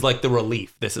up. This is like the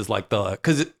relief. This is like the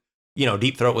because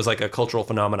Deep Throat was like a cultural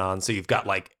phenomenon. So you've got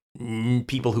like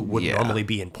people who wouldn't Yeah. normally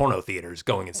be in porno theaters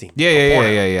going and seeing.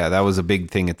 Yeah. That was a big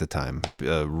thing at the time.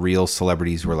 Real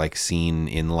celebrities were like seen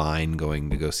in line going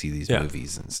to go see these Yeah.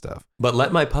 movies and stuff. But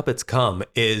Let My Puppets Come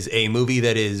is a movie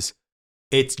that is,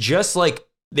 it's just like,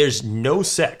 there's no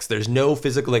sex. There's no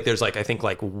physical, like there's like, I think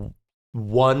like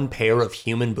one pair of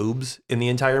human boobs in the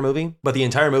entire movie. But the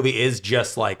entire movie is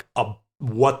just like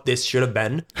what this should have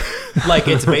been. Like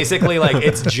it's basically like,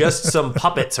 it's just some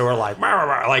puppets who are like, "Rah,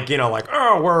 rah, rah," like,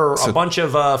 oh, we're a bunch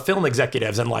of film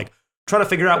executives and like trying to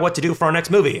figure out what to do for our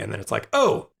next movie. And then it's like,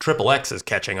 oh, XXX is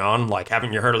catching on. Like,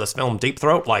 haven't you heard of this film Deep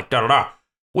Throat? Like, da-da-da.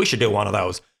 We should do one of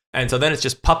those. And so then it's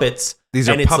just puppets. These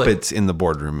are and it's like- puppets in the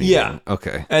boardroom meeting. Yeah.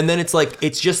 Okay. and then it's like,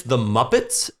 it's just the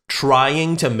Muppets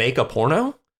trying to make a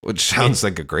porno. Which sounds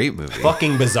like a great movie.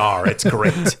 Fucking bizarre. It's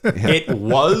great. It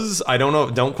was, I don't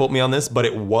know, don't quote me on this, but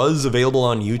it was available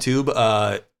on YouTube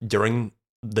during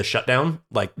the shutdown,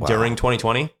 like during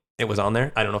 2020. It was on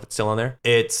there. I don't know if it's still on there.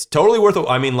 It's totally worth it.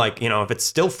 I mean, like, if it's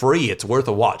still free, it's worth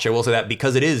a watch. I will say that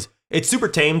because it's super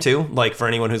tame too. Like for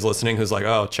anyone who's listening, who's like,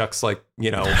 oh, Chuck's like,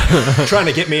 trying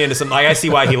to get me into some, like, I see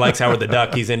why he likes Howard the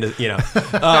Duck. He's into,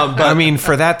 but I mean,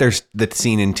 for that, there's the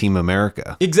scene in Team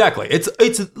America. exactly. It's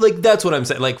like, that's what I'm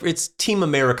saying. Like it's Team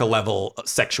America level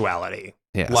sexuality.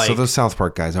 Yeah. Like- so those South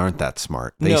Park guys aren't that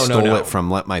smart. They No, stole no. it from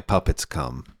Let My Puppets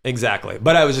Come. Exactly.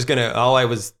 But I was just the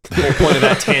whole point of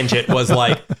that tangent was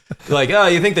like, oh,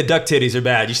 you think the duck titties are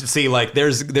bad? You should see like,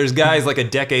 there's guys like a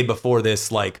decade before this,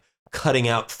 like cutting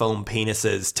out foam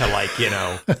penises to like,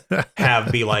 have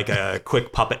be like a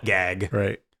quick puppet gag.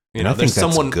 Right. And I think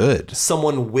that's good.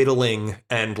 Someone whittling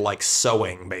and like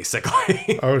sewing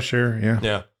basically. Oh, sure. Yeah.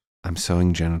 Yeah. I'm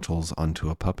sewing genitals onto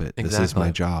a puppet. This is Exactly.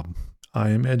 my job.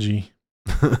 I am edgy.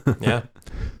 Yeah.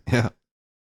 Yeah.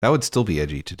 That would still be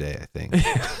edgy today, I think.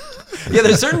 Yeah,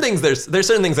 there's certain things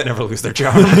that never lose their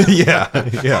charm. Yeah.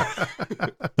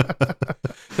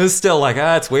 It's still like,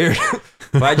 it's weird.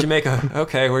 Why'd you make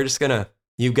okay, we're just gonna,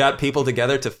 you got people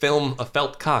together to film a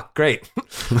felt cock. Great.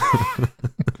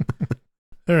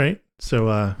 All right. So,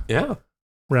 Yeah. I think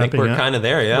wrapping we're up. kind of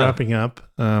there, yeah. Wrapping up.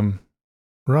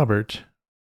 Robert,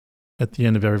 at the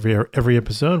end of every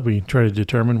episode, we try to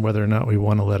determine whether or not we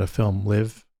want to let a film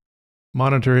live,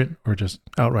 monitor it, or just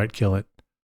outright kill it.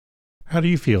 How do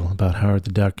you feel about Howard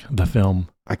the Duck, the film?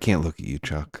 I can't look at you,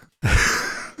 Chuck.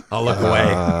 I'll look away.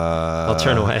 I'll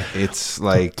turn away. It's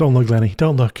like, Don't look, Lenny.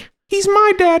 Don't look. he's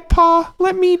my dad, Pa.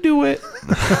 Let me do it.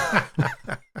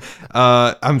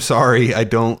 I'm sorry. I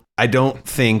don't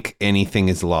think anything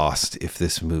is lost if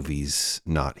this movie's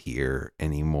not here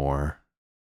anymore.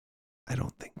 I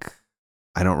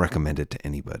don't recommend it to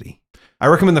anybody. I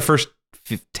recommend the first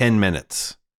 10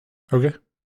 minutes Okay.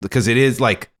 because it is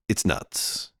like, it's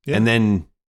nuts. Yeah. And then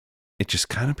it just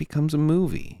kind of becomes a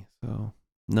movie. So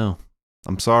no,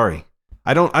 I'm sorry.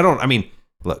 I mean,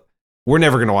 look, we're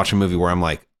never going to watch a movie where I'm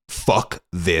like, fuck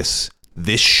this.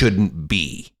 This shouldn't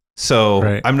be. So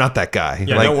Right. I'm not that guy.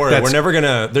 Yeah, Like, don't worry. We're never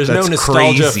gonna. There's no that's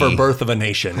nostalgia crazy. for Birth of a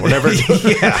Nation. We're never.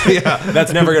 yeah.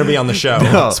 That's never gonna be on the show.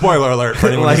 No. Spoiler alert for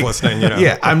anyone who's listening. You know.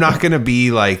 Yeah, I'm not gonna be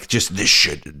like, just this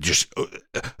should just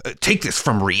take this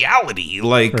from reality.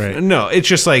 Like, Right. no, it's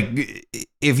just like,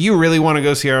 if you really want to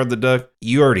go see Howard the Duck,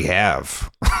 you already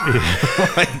have.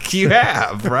 Like, you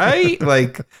have, right?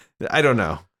 Like, I don't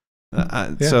know.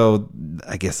 Yeah. So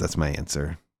I guess that's my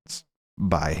answer.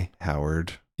 Bye,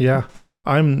 Howard. Yeah.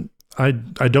 I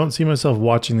don't see myself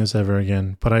watching this ever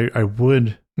again, but I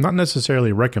would not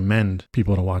necessarily recommend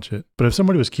people to watch it. But if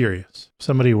somebody was curious,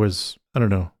 somebody was, I don't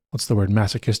know, what's the word,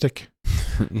 masochistic?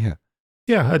 Yeah.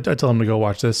 Yeah, I'd tell them to go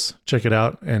watch this, check it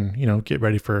out, and, get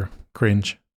ready for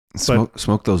cringe.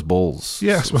 Smoke those bowls.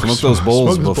 Yeah, smoke those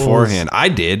bowls smoke those beforehand. I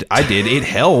did. It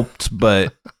helped,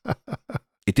 but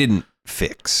it didn't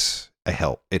fix. It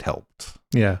helped.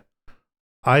 Yeah.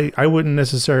 I wouldn't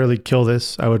necessarily kill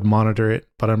this. I would monitor it,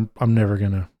 but I'm never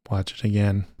gonna watch it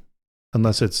again,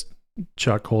 unless it's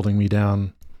Chuck holding me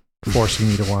down, forcing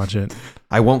me to watch it.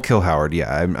 I won't kill Howard.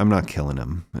 Yeah, I'm not killing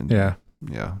him. Yeah.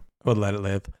 Yeah. We'll let it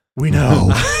live. We know.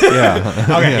 Yeah.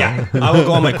 Okay. Yeah. I will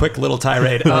go on my quick little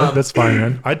tirade. That's fine,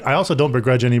 man. I also don't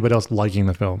begrudge anybody else liking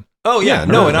the film. Oh yeah, Yeah,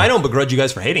 no, no. and I don't begrudge you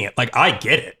guys for hating it. Like, I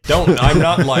get it. I'm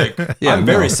not like, Yeah, I'm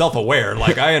very no. self-aware.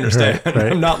 Like, I understand. Right,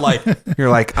 right. I'm not like, You're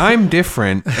like, I'm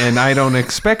different, and I don't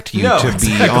expect you No, to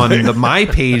exactly. be on my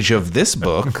page of this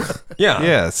book. yeah.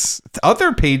 Yes.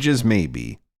 Other pages,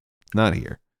 maybe. Not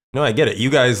here. No, I get it. You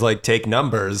guys like take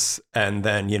numbers and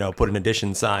then, put an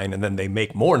addition sign and then they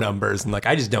make more numbers. And like,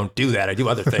 I just don't do that. I do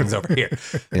other things over here.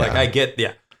 Like, Yeah. I get,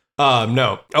 yeah.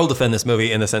 No, I'll defend this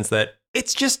movie in the sense that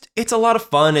it's a lot of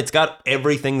fun. It's got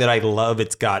everything that I love.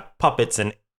 It's got puppets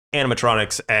and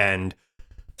animatronics and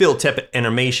Phil Tippett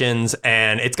animations.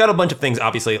 And it's got a bunch of things.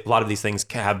 Obviously, a lot of these things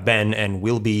have been and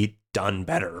will be done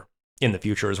better in the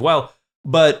future as well.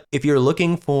 But if you're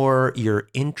looking for your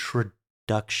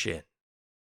introduction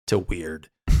to weird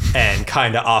and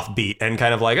kind of offbeat and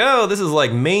kind of like, oh, this is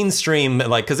like mainstream,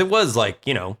 like, because it was like,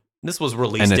 this was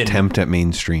released An in attempt at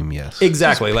mainstream, yes.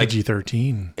 exactly like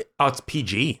PG-13 it's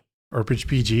PG, or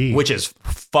PG. which is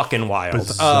fucking wild,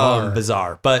 Bizarre.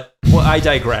 bizarre. But I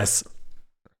digress.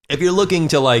 If you're looking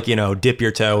to like dip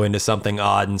your toe into something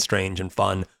odd and strange and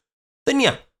fun, then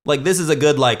yeah. Like, this is a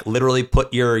good, like, literally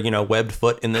put your, webbed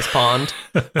foot in this pond.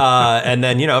 And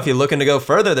then, if you're looking to go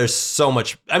further, there's so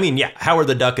much. I mean, yeah, Howard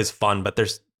the Duck is fun, but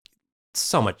there's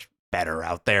so much better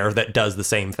out there that does the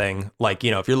same thing. Like,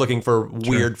 if you're looking for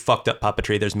weird, fucked up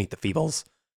puppetry, there's Meet the Feebles.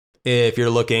 If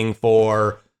you're looking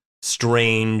for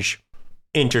strange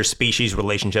interspecies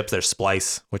relationships, there's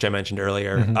Splice, which I mentioned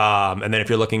earlier. Mhm. And then if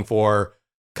you're looking for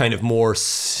kind of more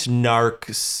snark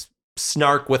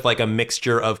with like a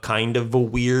mixture of kind of a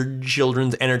weird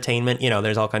children's entertainment,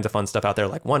 there's all kinds of fun stuff out there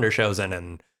like Wonder Shows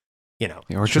and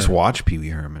Or just watch Pee Wee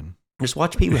Herman. just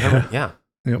watch Pee Wee Herman. Yeah.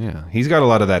 Yep. Yeah. He's got a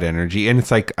lot of that energy. And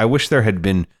it's like, I wish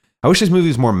this movie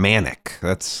was more manic.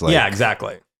 That's like, Yeah,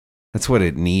 exactly. That's what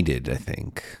it needed, I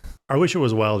think. I wish it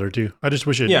was wilder too. I just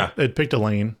wish it picked a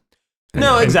lane.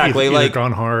 No, And exactly. either Like,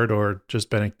 gone hard or just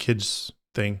been a kid's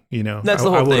thing, That's the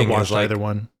whole I would have thing is, watched like- either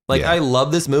one. Like, Yeah. I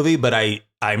love this movie, but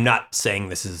I'm not saying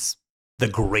this is the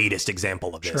greatest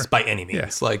example of this Sure. by any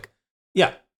means. Yeah. Like,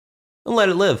 yeah, I'll let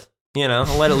it live.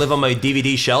 I'll let it live on my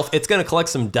DVD shelf. It's going to collect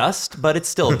some dust, but it's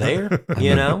still there,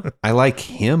 I like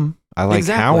him. I like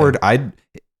Exactly. Howard.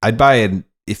 I'd buy it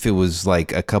if it was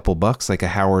like a couple bucks, like a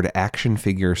Howard action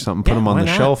figure or something, put Yeah, him on why the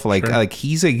not? shelf. Like, Sure. like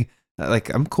he's a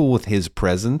Like I'm cool with his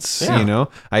presence. Yeah. You know,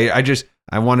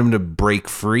 I want him to break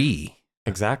free.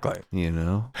 Exactly. You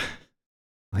know,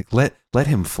 like let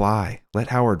him fly. Let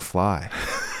Howard fly.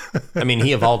 I mean,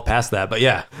 he evolved past that, but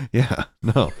yeah. Yeah,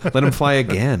 no, let him fly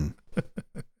again.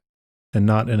 And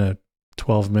not in a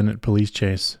 12-minute police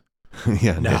chase.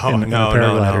 Yeah, in a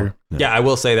paraglider. No. Yeah, I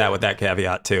will say that with that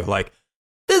caveat too. Like,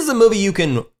 this is a movie you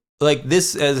can, like,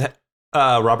 this, as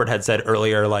Robert had said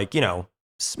earlier, like, you know,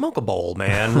 smoke a bowl,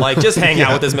 man. Like, just hang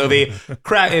out with this movie.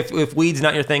 Crack if weed's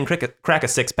not your thing, crack a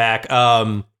 6-pack.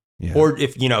 Or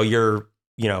if, you know, you're,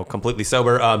 you know, completely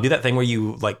sober, do that thing where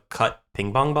you like cut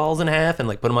ping pong balls in half and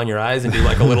like put them on your eyes and do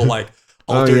like a little like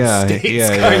altered states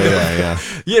kind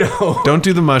of. You know, don't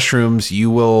do the mushrooms.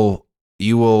 You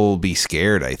will be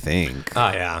scared, I think.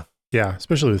 Oh yeah. Yeah,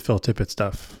 especially with Phil Tippett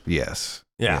stuff. Yes.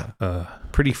 Yeah.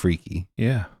 Pretty freaky.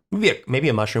 Yeah. Maybe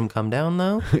a mushroom come down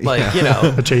though, like you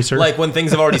know, a chaser, like when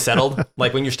things have already settled,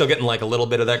 like when you're still getting like a little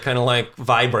bit of that kind of like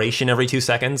vibration every 2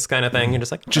 seconds, kind of thing. You're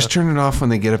just like, just turn it off when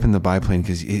they get up in the biplane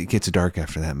because it gets dark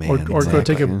after that, man. Or go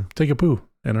take a poo.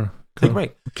 You know, take a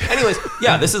break. Anyways,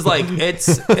 yeah, this is like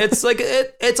it's like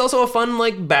it's also a fun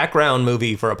like background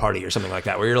movie for a party or something like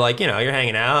that, where you're like, you know, you're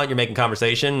hanging out, you're making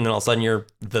conversation, and all of a sudden you're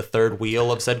the third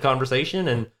wheel of said conversation,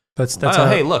 and that's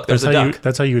hey, look, there's a duck.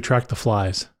 That's how you attract the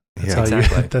flies.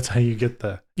 That's how you get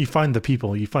you find the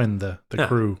people, you find the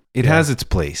crew. It has its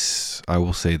place. I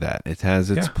will say that. It has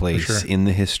its place in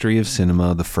the history of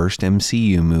cinema. The first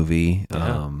MCU movie.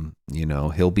 Yeah. You know,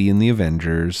 he'll be in the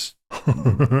Avengers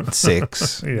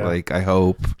 6. Like, I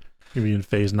hope. He'll be in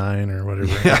Phase 9 or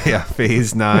whatever. Yeah,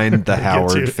 Phase 9, the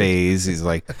Howard phase. He's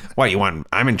like, what, you want,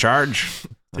 I'm in charge?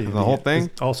 The whole thing?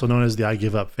 It's also known as the I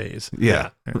give up phase. Yeah.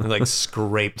 Like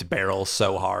scraped barrels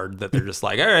so hard that they're just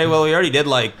like, all right, well, we already did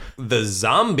like the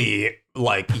zombie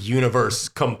like universe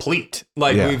complete.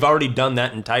 Like we've already done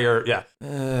that entire,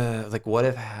 like what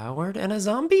if Howard and a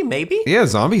zombie, maybe? Yeah,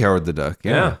 zombie Howard the Duck.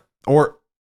 Yeah. Or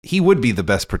he would be the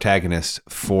best protagonist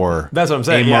for that's what I'm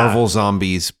saying. A Marvel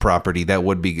Zombies property. That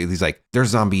would be, he's like, there's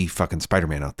zombie fucking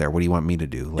Spider-Man out there. What do you want me to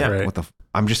do? Like, what the,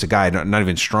 I'm just a guy, not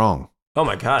even strong. Oh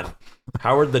my God.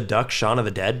 Howard the Duck, Shaun of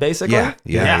the Dead, basically? Yeah.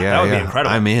 That would be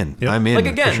incredible. I'm in. Yep. I'm in. Like,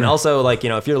 again, also, like, you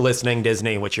know, if you're listening,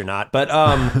 Disney, which you're not, but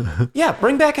yeah,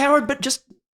 bring back Howard, but just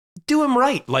do him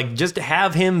right. Like, just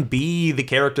have him be the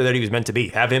character that he was meant to be.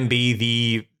 Have him be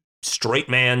the straight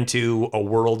man to a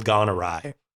world gone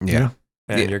awry. Yeah.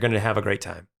 And you're going to have a great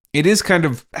time. It is kind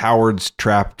of Howard's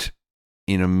trapped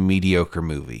in a mediocre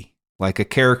movie. Like a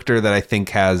character that I think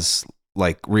has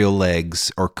like real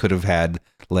legs or could have had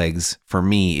legs, for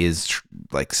me is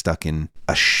like stuck in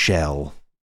a shell,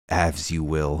 as you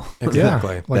will.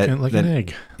 Exactly. Yeah, like an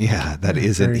egg. Yeah, that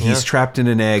is it. He's trapped in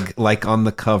an egg, like on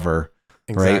the cover,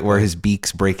 right? Where his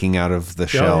beak's breaking out of the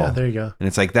shell. Yeah, there you go. And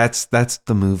it's like, that's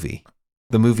the movie.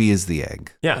 The movie is the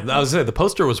egg. Yeah, I was saying, the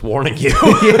poster was warning you.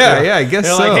 yeah, I guess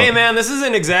They're so. like, hey man, this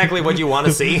isn't exactly what you want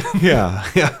to see. yeah.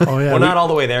 Oh yeah, we're not all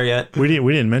the way there yet. We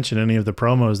didn't mention any of the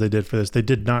promos they did for this. They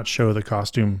did not show the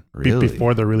costume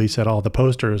before the release at all. The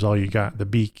poster is all you got. The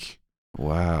beak.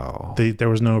 Wow. There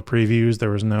was no previews. There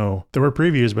were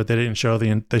previews, but they didn't show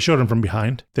they showed them from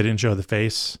behind. They didn't show the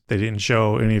face. They didn't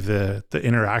show any of the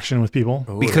interaction with people.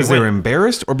 Because they were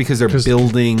embarrassed, or because they're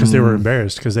building? Because they were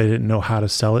embarrassed because they didn't know how to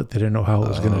sell it. They didn't know how it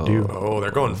was going to do. Oh,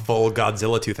 they're going full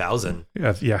Godzilla 2000.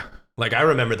 Yeah. Like, I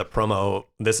remember the promo.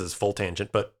 This is full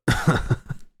tangent, but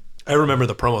I remember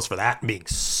the promos for that being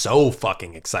so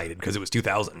fucking excited because it was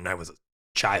 2000 and I was a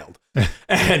child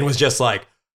and was just like,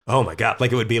 oh my God.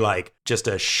 Like, it would be like just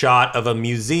a shot of a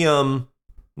museum.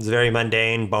 It's very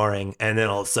mundane, boring. And then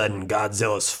all of a sudden,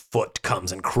 Godzilla's foot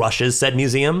comes and crushes said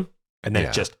museum. And then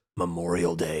it's just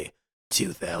Memorial Day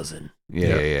 2000.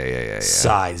 Yeah.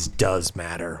 Size does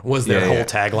matter was their whole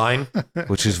tagline.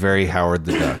 Which is very Howard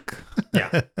the Duck.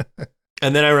 Yeah.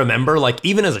 And then I remember, like,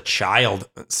 even as a child,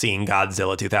 seeing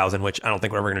Godzilla 2000, which I don't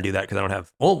think we're ever going to do that because I don't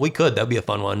have... Well, we could. That'd be a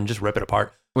fun one. Just rip it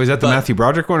apart. Was that the Matthew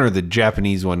Broderick one or the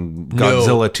Japanese one,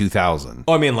 Godzilla 2000?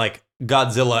 Oh, I mean, like,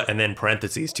 Godzilla and then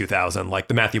parentheses 2000, like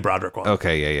the Matthew Broderick one.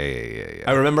 Okay, yeah.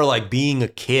 I remember, like, being a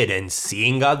kid and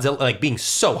seeing Godzilla, like, being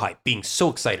so hyped, being so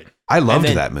excited. I loved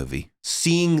that movie.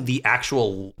 Seeing the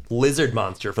actual lizard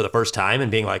monster for the first time and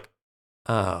being like,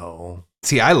 oh.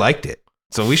 See, I liked it.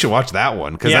 So we should watch that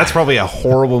one because that's probably a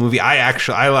horrible movie. I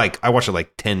watched it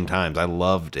like 10 times. I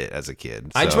loved it as a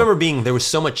kid. So. I just remember there was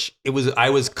so much. I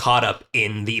was caught up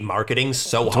in the marketing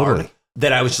so hard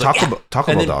that I was just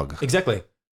Taco Dog. Exactly.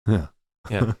 Yeah.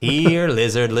 Here,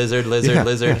 lizard.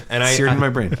 And seared in my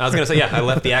brain. I was gonna say, I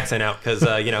left the accent out because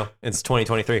it's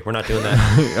 2023. We're not doing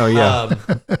that. Oh yeah.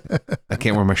 I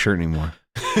can't wear my shirt anymore.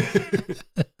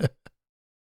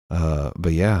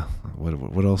 But yeah,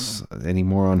 what else? Any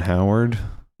more on Howard?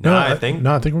 I think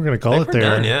we're going to call it there.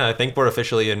 Done. Yeah, I think we're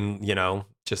officially in,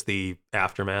 just the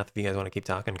aftermath. If you guys want to keep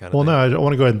talking, kind of. Well, no, I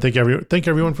want to go ahead and thank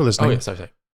everyone for listening. Oh, yeah, sorry.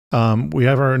 We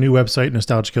have our new website,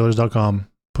 nostalgikillers.com.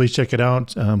 Please check it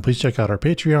out. Please check out our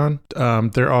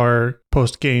Patreon. There are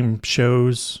post-game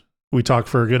shows. We talk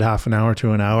for a good half an hour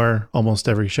to an hour, almost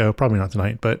every show. Probably not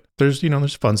tonight, but there's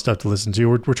fun stuff to listen to.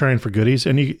 We're trying for goodies.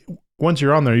 And once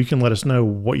you're on there, you can let us know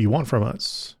what you want from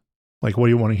us. Like, what do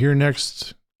you want to hear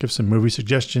next? Give some movie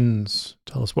suggestions.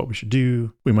 Tell us what we should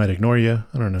do. We might ignore you.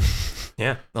 I don't know.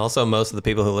 Yeah. Also, most of the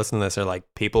people who listen to this are like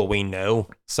people we know.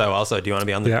 So also, do you want to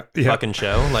be on the fucking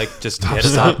show? Like, just hit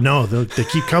us up. No, they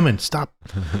keep coming. Stop.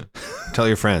 Tell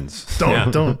your friends.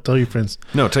 Don't tell your friends.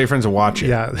 No, tell your friends to watch it.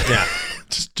 Yeah.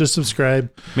 Just subscribe.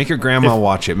 Make your grandma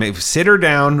watch it. Sit her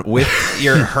down with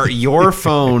your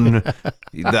phone. Go to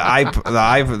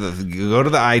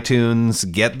the iTunes,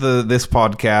 get this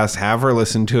podcast, have her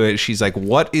listen to it. She's like,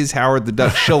 "What is Howard the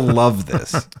Duck?" She'll love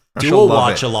this. Do a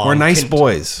watch along. We're nice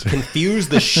boys. Confuse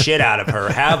the shit out of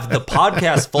her. Have the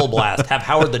podcast full blast. Have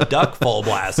Howard the Duck full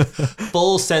blast.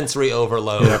 Full sensory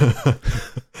overload.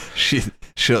 Yeah.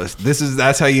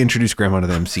 That's how you introduce grandma to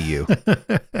the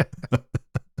MCU.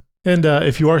 And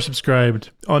if you are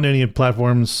subscribed on any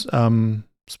platforms,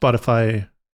 Spotify,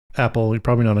 Apple, you're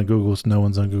probably not on Google, so no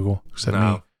one's on Google except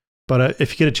me. But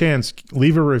if you get a chance,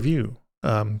 leave a review.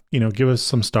 Give us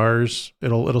some stars.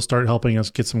 It'll start helping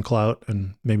us get some clout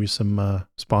and maybe some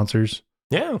sponsors.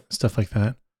 Yeah, stuff like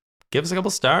that. Give us a couple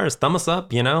stars, thumb us up.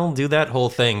 Do that whole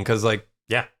thing because, and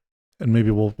maybe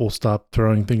we'll stop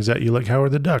throwing things at you like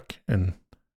Howard the Duck and.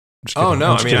 Oh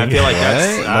no! I feel like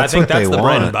that's the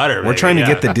bread and butter. We're trying to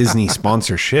get the Disney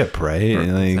sponsorship, right?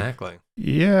 Exactly.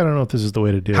 Yeah, I don't know if this is the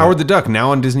way to do it. Howard the Duck now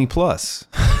on Disney Plus.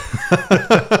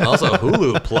 Also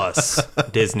Hulu Plus,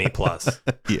 Disney Plus.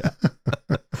 Yeah.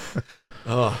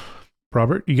 Oh,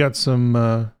 Robert, you got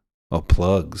some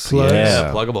plugs.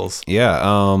 Yeah, pluggables.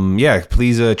 Yeah.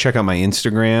 Please check out my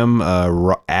Instagram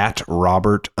at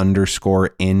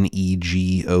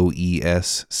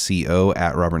Robert_NEGOESCO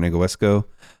at Robert Negowesco.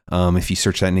 If you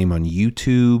search that name on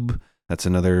YouTube, that's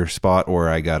another spot where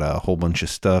I got a whole bunch of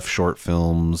stuff, short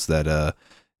films that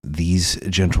these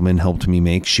gentlemen helped me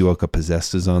make. She Woke Up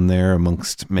Possessed is on there,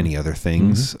 amongst many other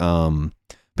things. Mm-hmm.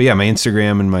 But yeah, my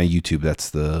Instagram and my YouTube,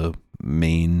 that's the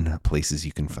main places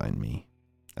you can find me.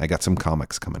 I got some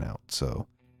comics coming out, so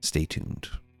stay tuned.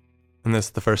 And this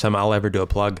is the first time I'll ever do a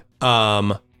plug.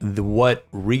 What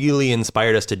really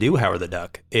inspired us to do Howard the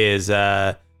Duck is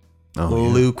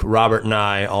Luke, Robert, and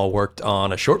I all worked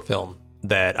on a short film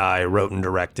that I wrote and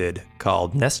directed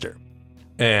called Nestor.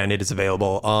 And it is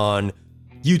available on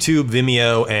YouTube,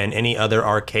 Vimeo, and any other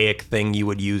archaic thing you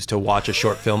would use to watch a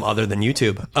short film other than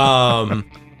YouTube.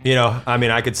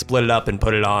 I could split it up and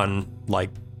put it on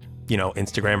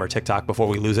Instagram or TikTok before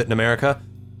we lose it in America.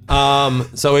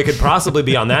 So it could possibly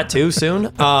be on that too soon.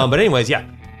 But anyways,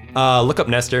 look up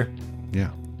Nestor. Yeah.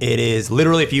 It is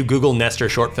literally, if you Google Nestor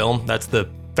short film, that's the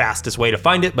fastest way to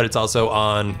find it, but it's also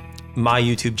on my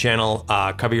YouTube channel,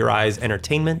 Cover Your Eyes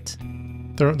Entertainment.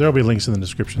 There'll be links in the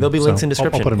description. There'll be links in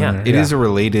description. I'll put them in there. It is a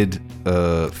related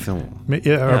film.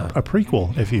 A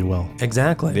prequel, if you will.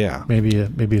 Exactly. Yeah. Maybe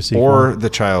a sequel. Or the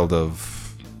child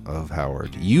of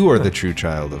Howard. You are the true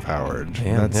child of Howard.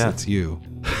 That's you.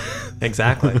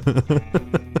 Exactly.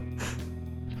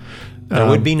 There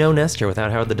would be no Nestor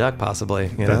without Howard the Duck, possibly.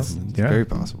 That's very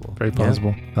possible. Very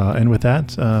possible. And with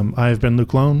that, I've been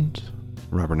Luke Lond.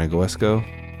 Robert Negowesco.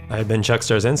 I've been Chuck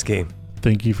Starzinski.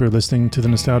 Thank you for listening to the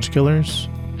Nostalgia Killers.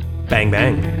 Bang,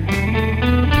 bang.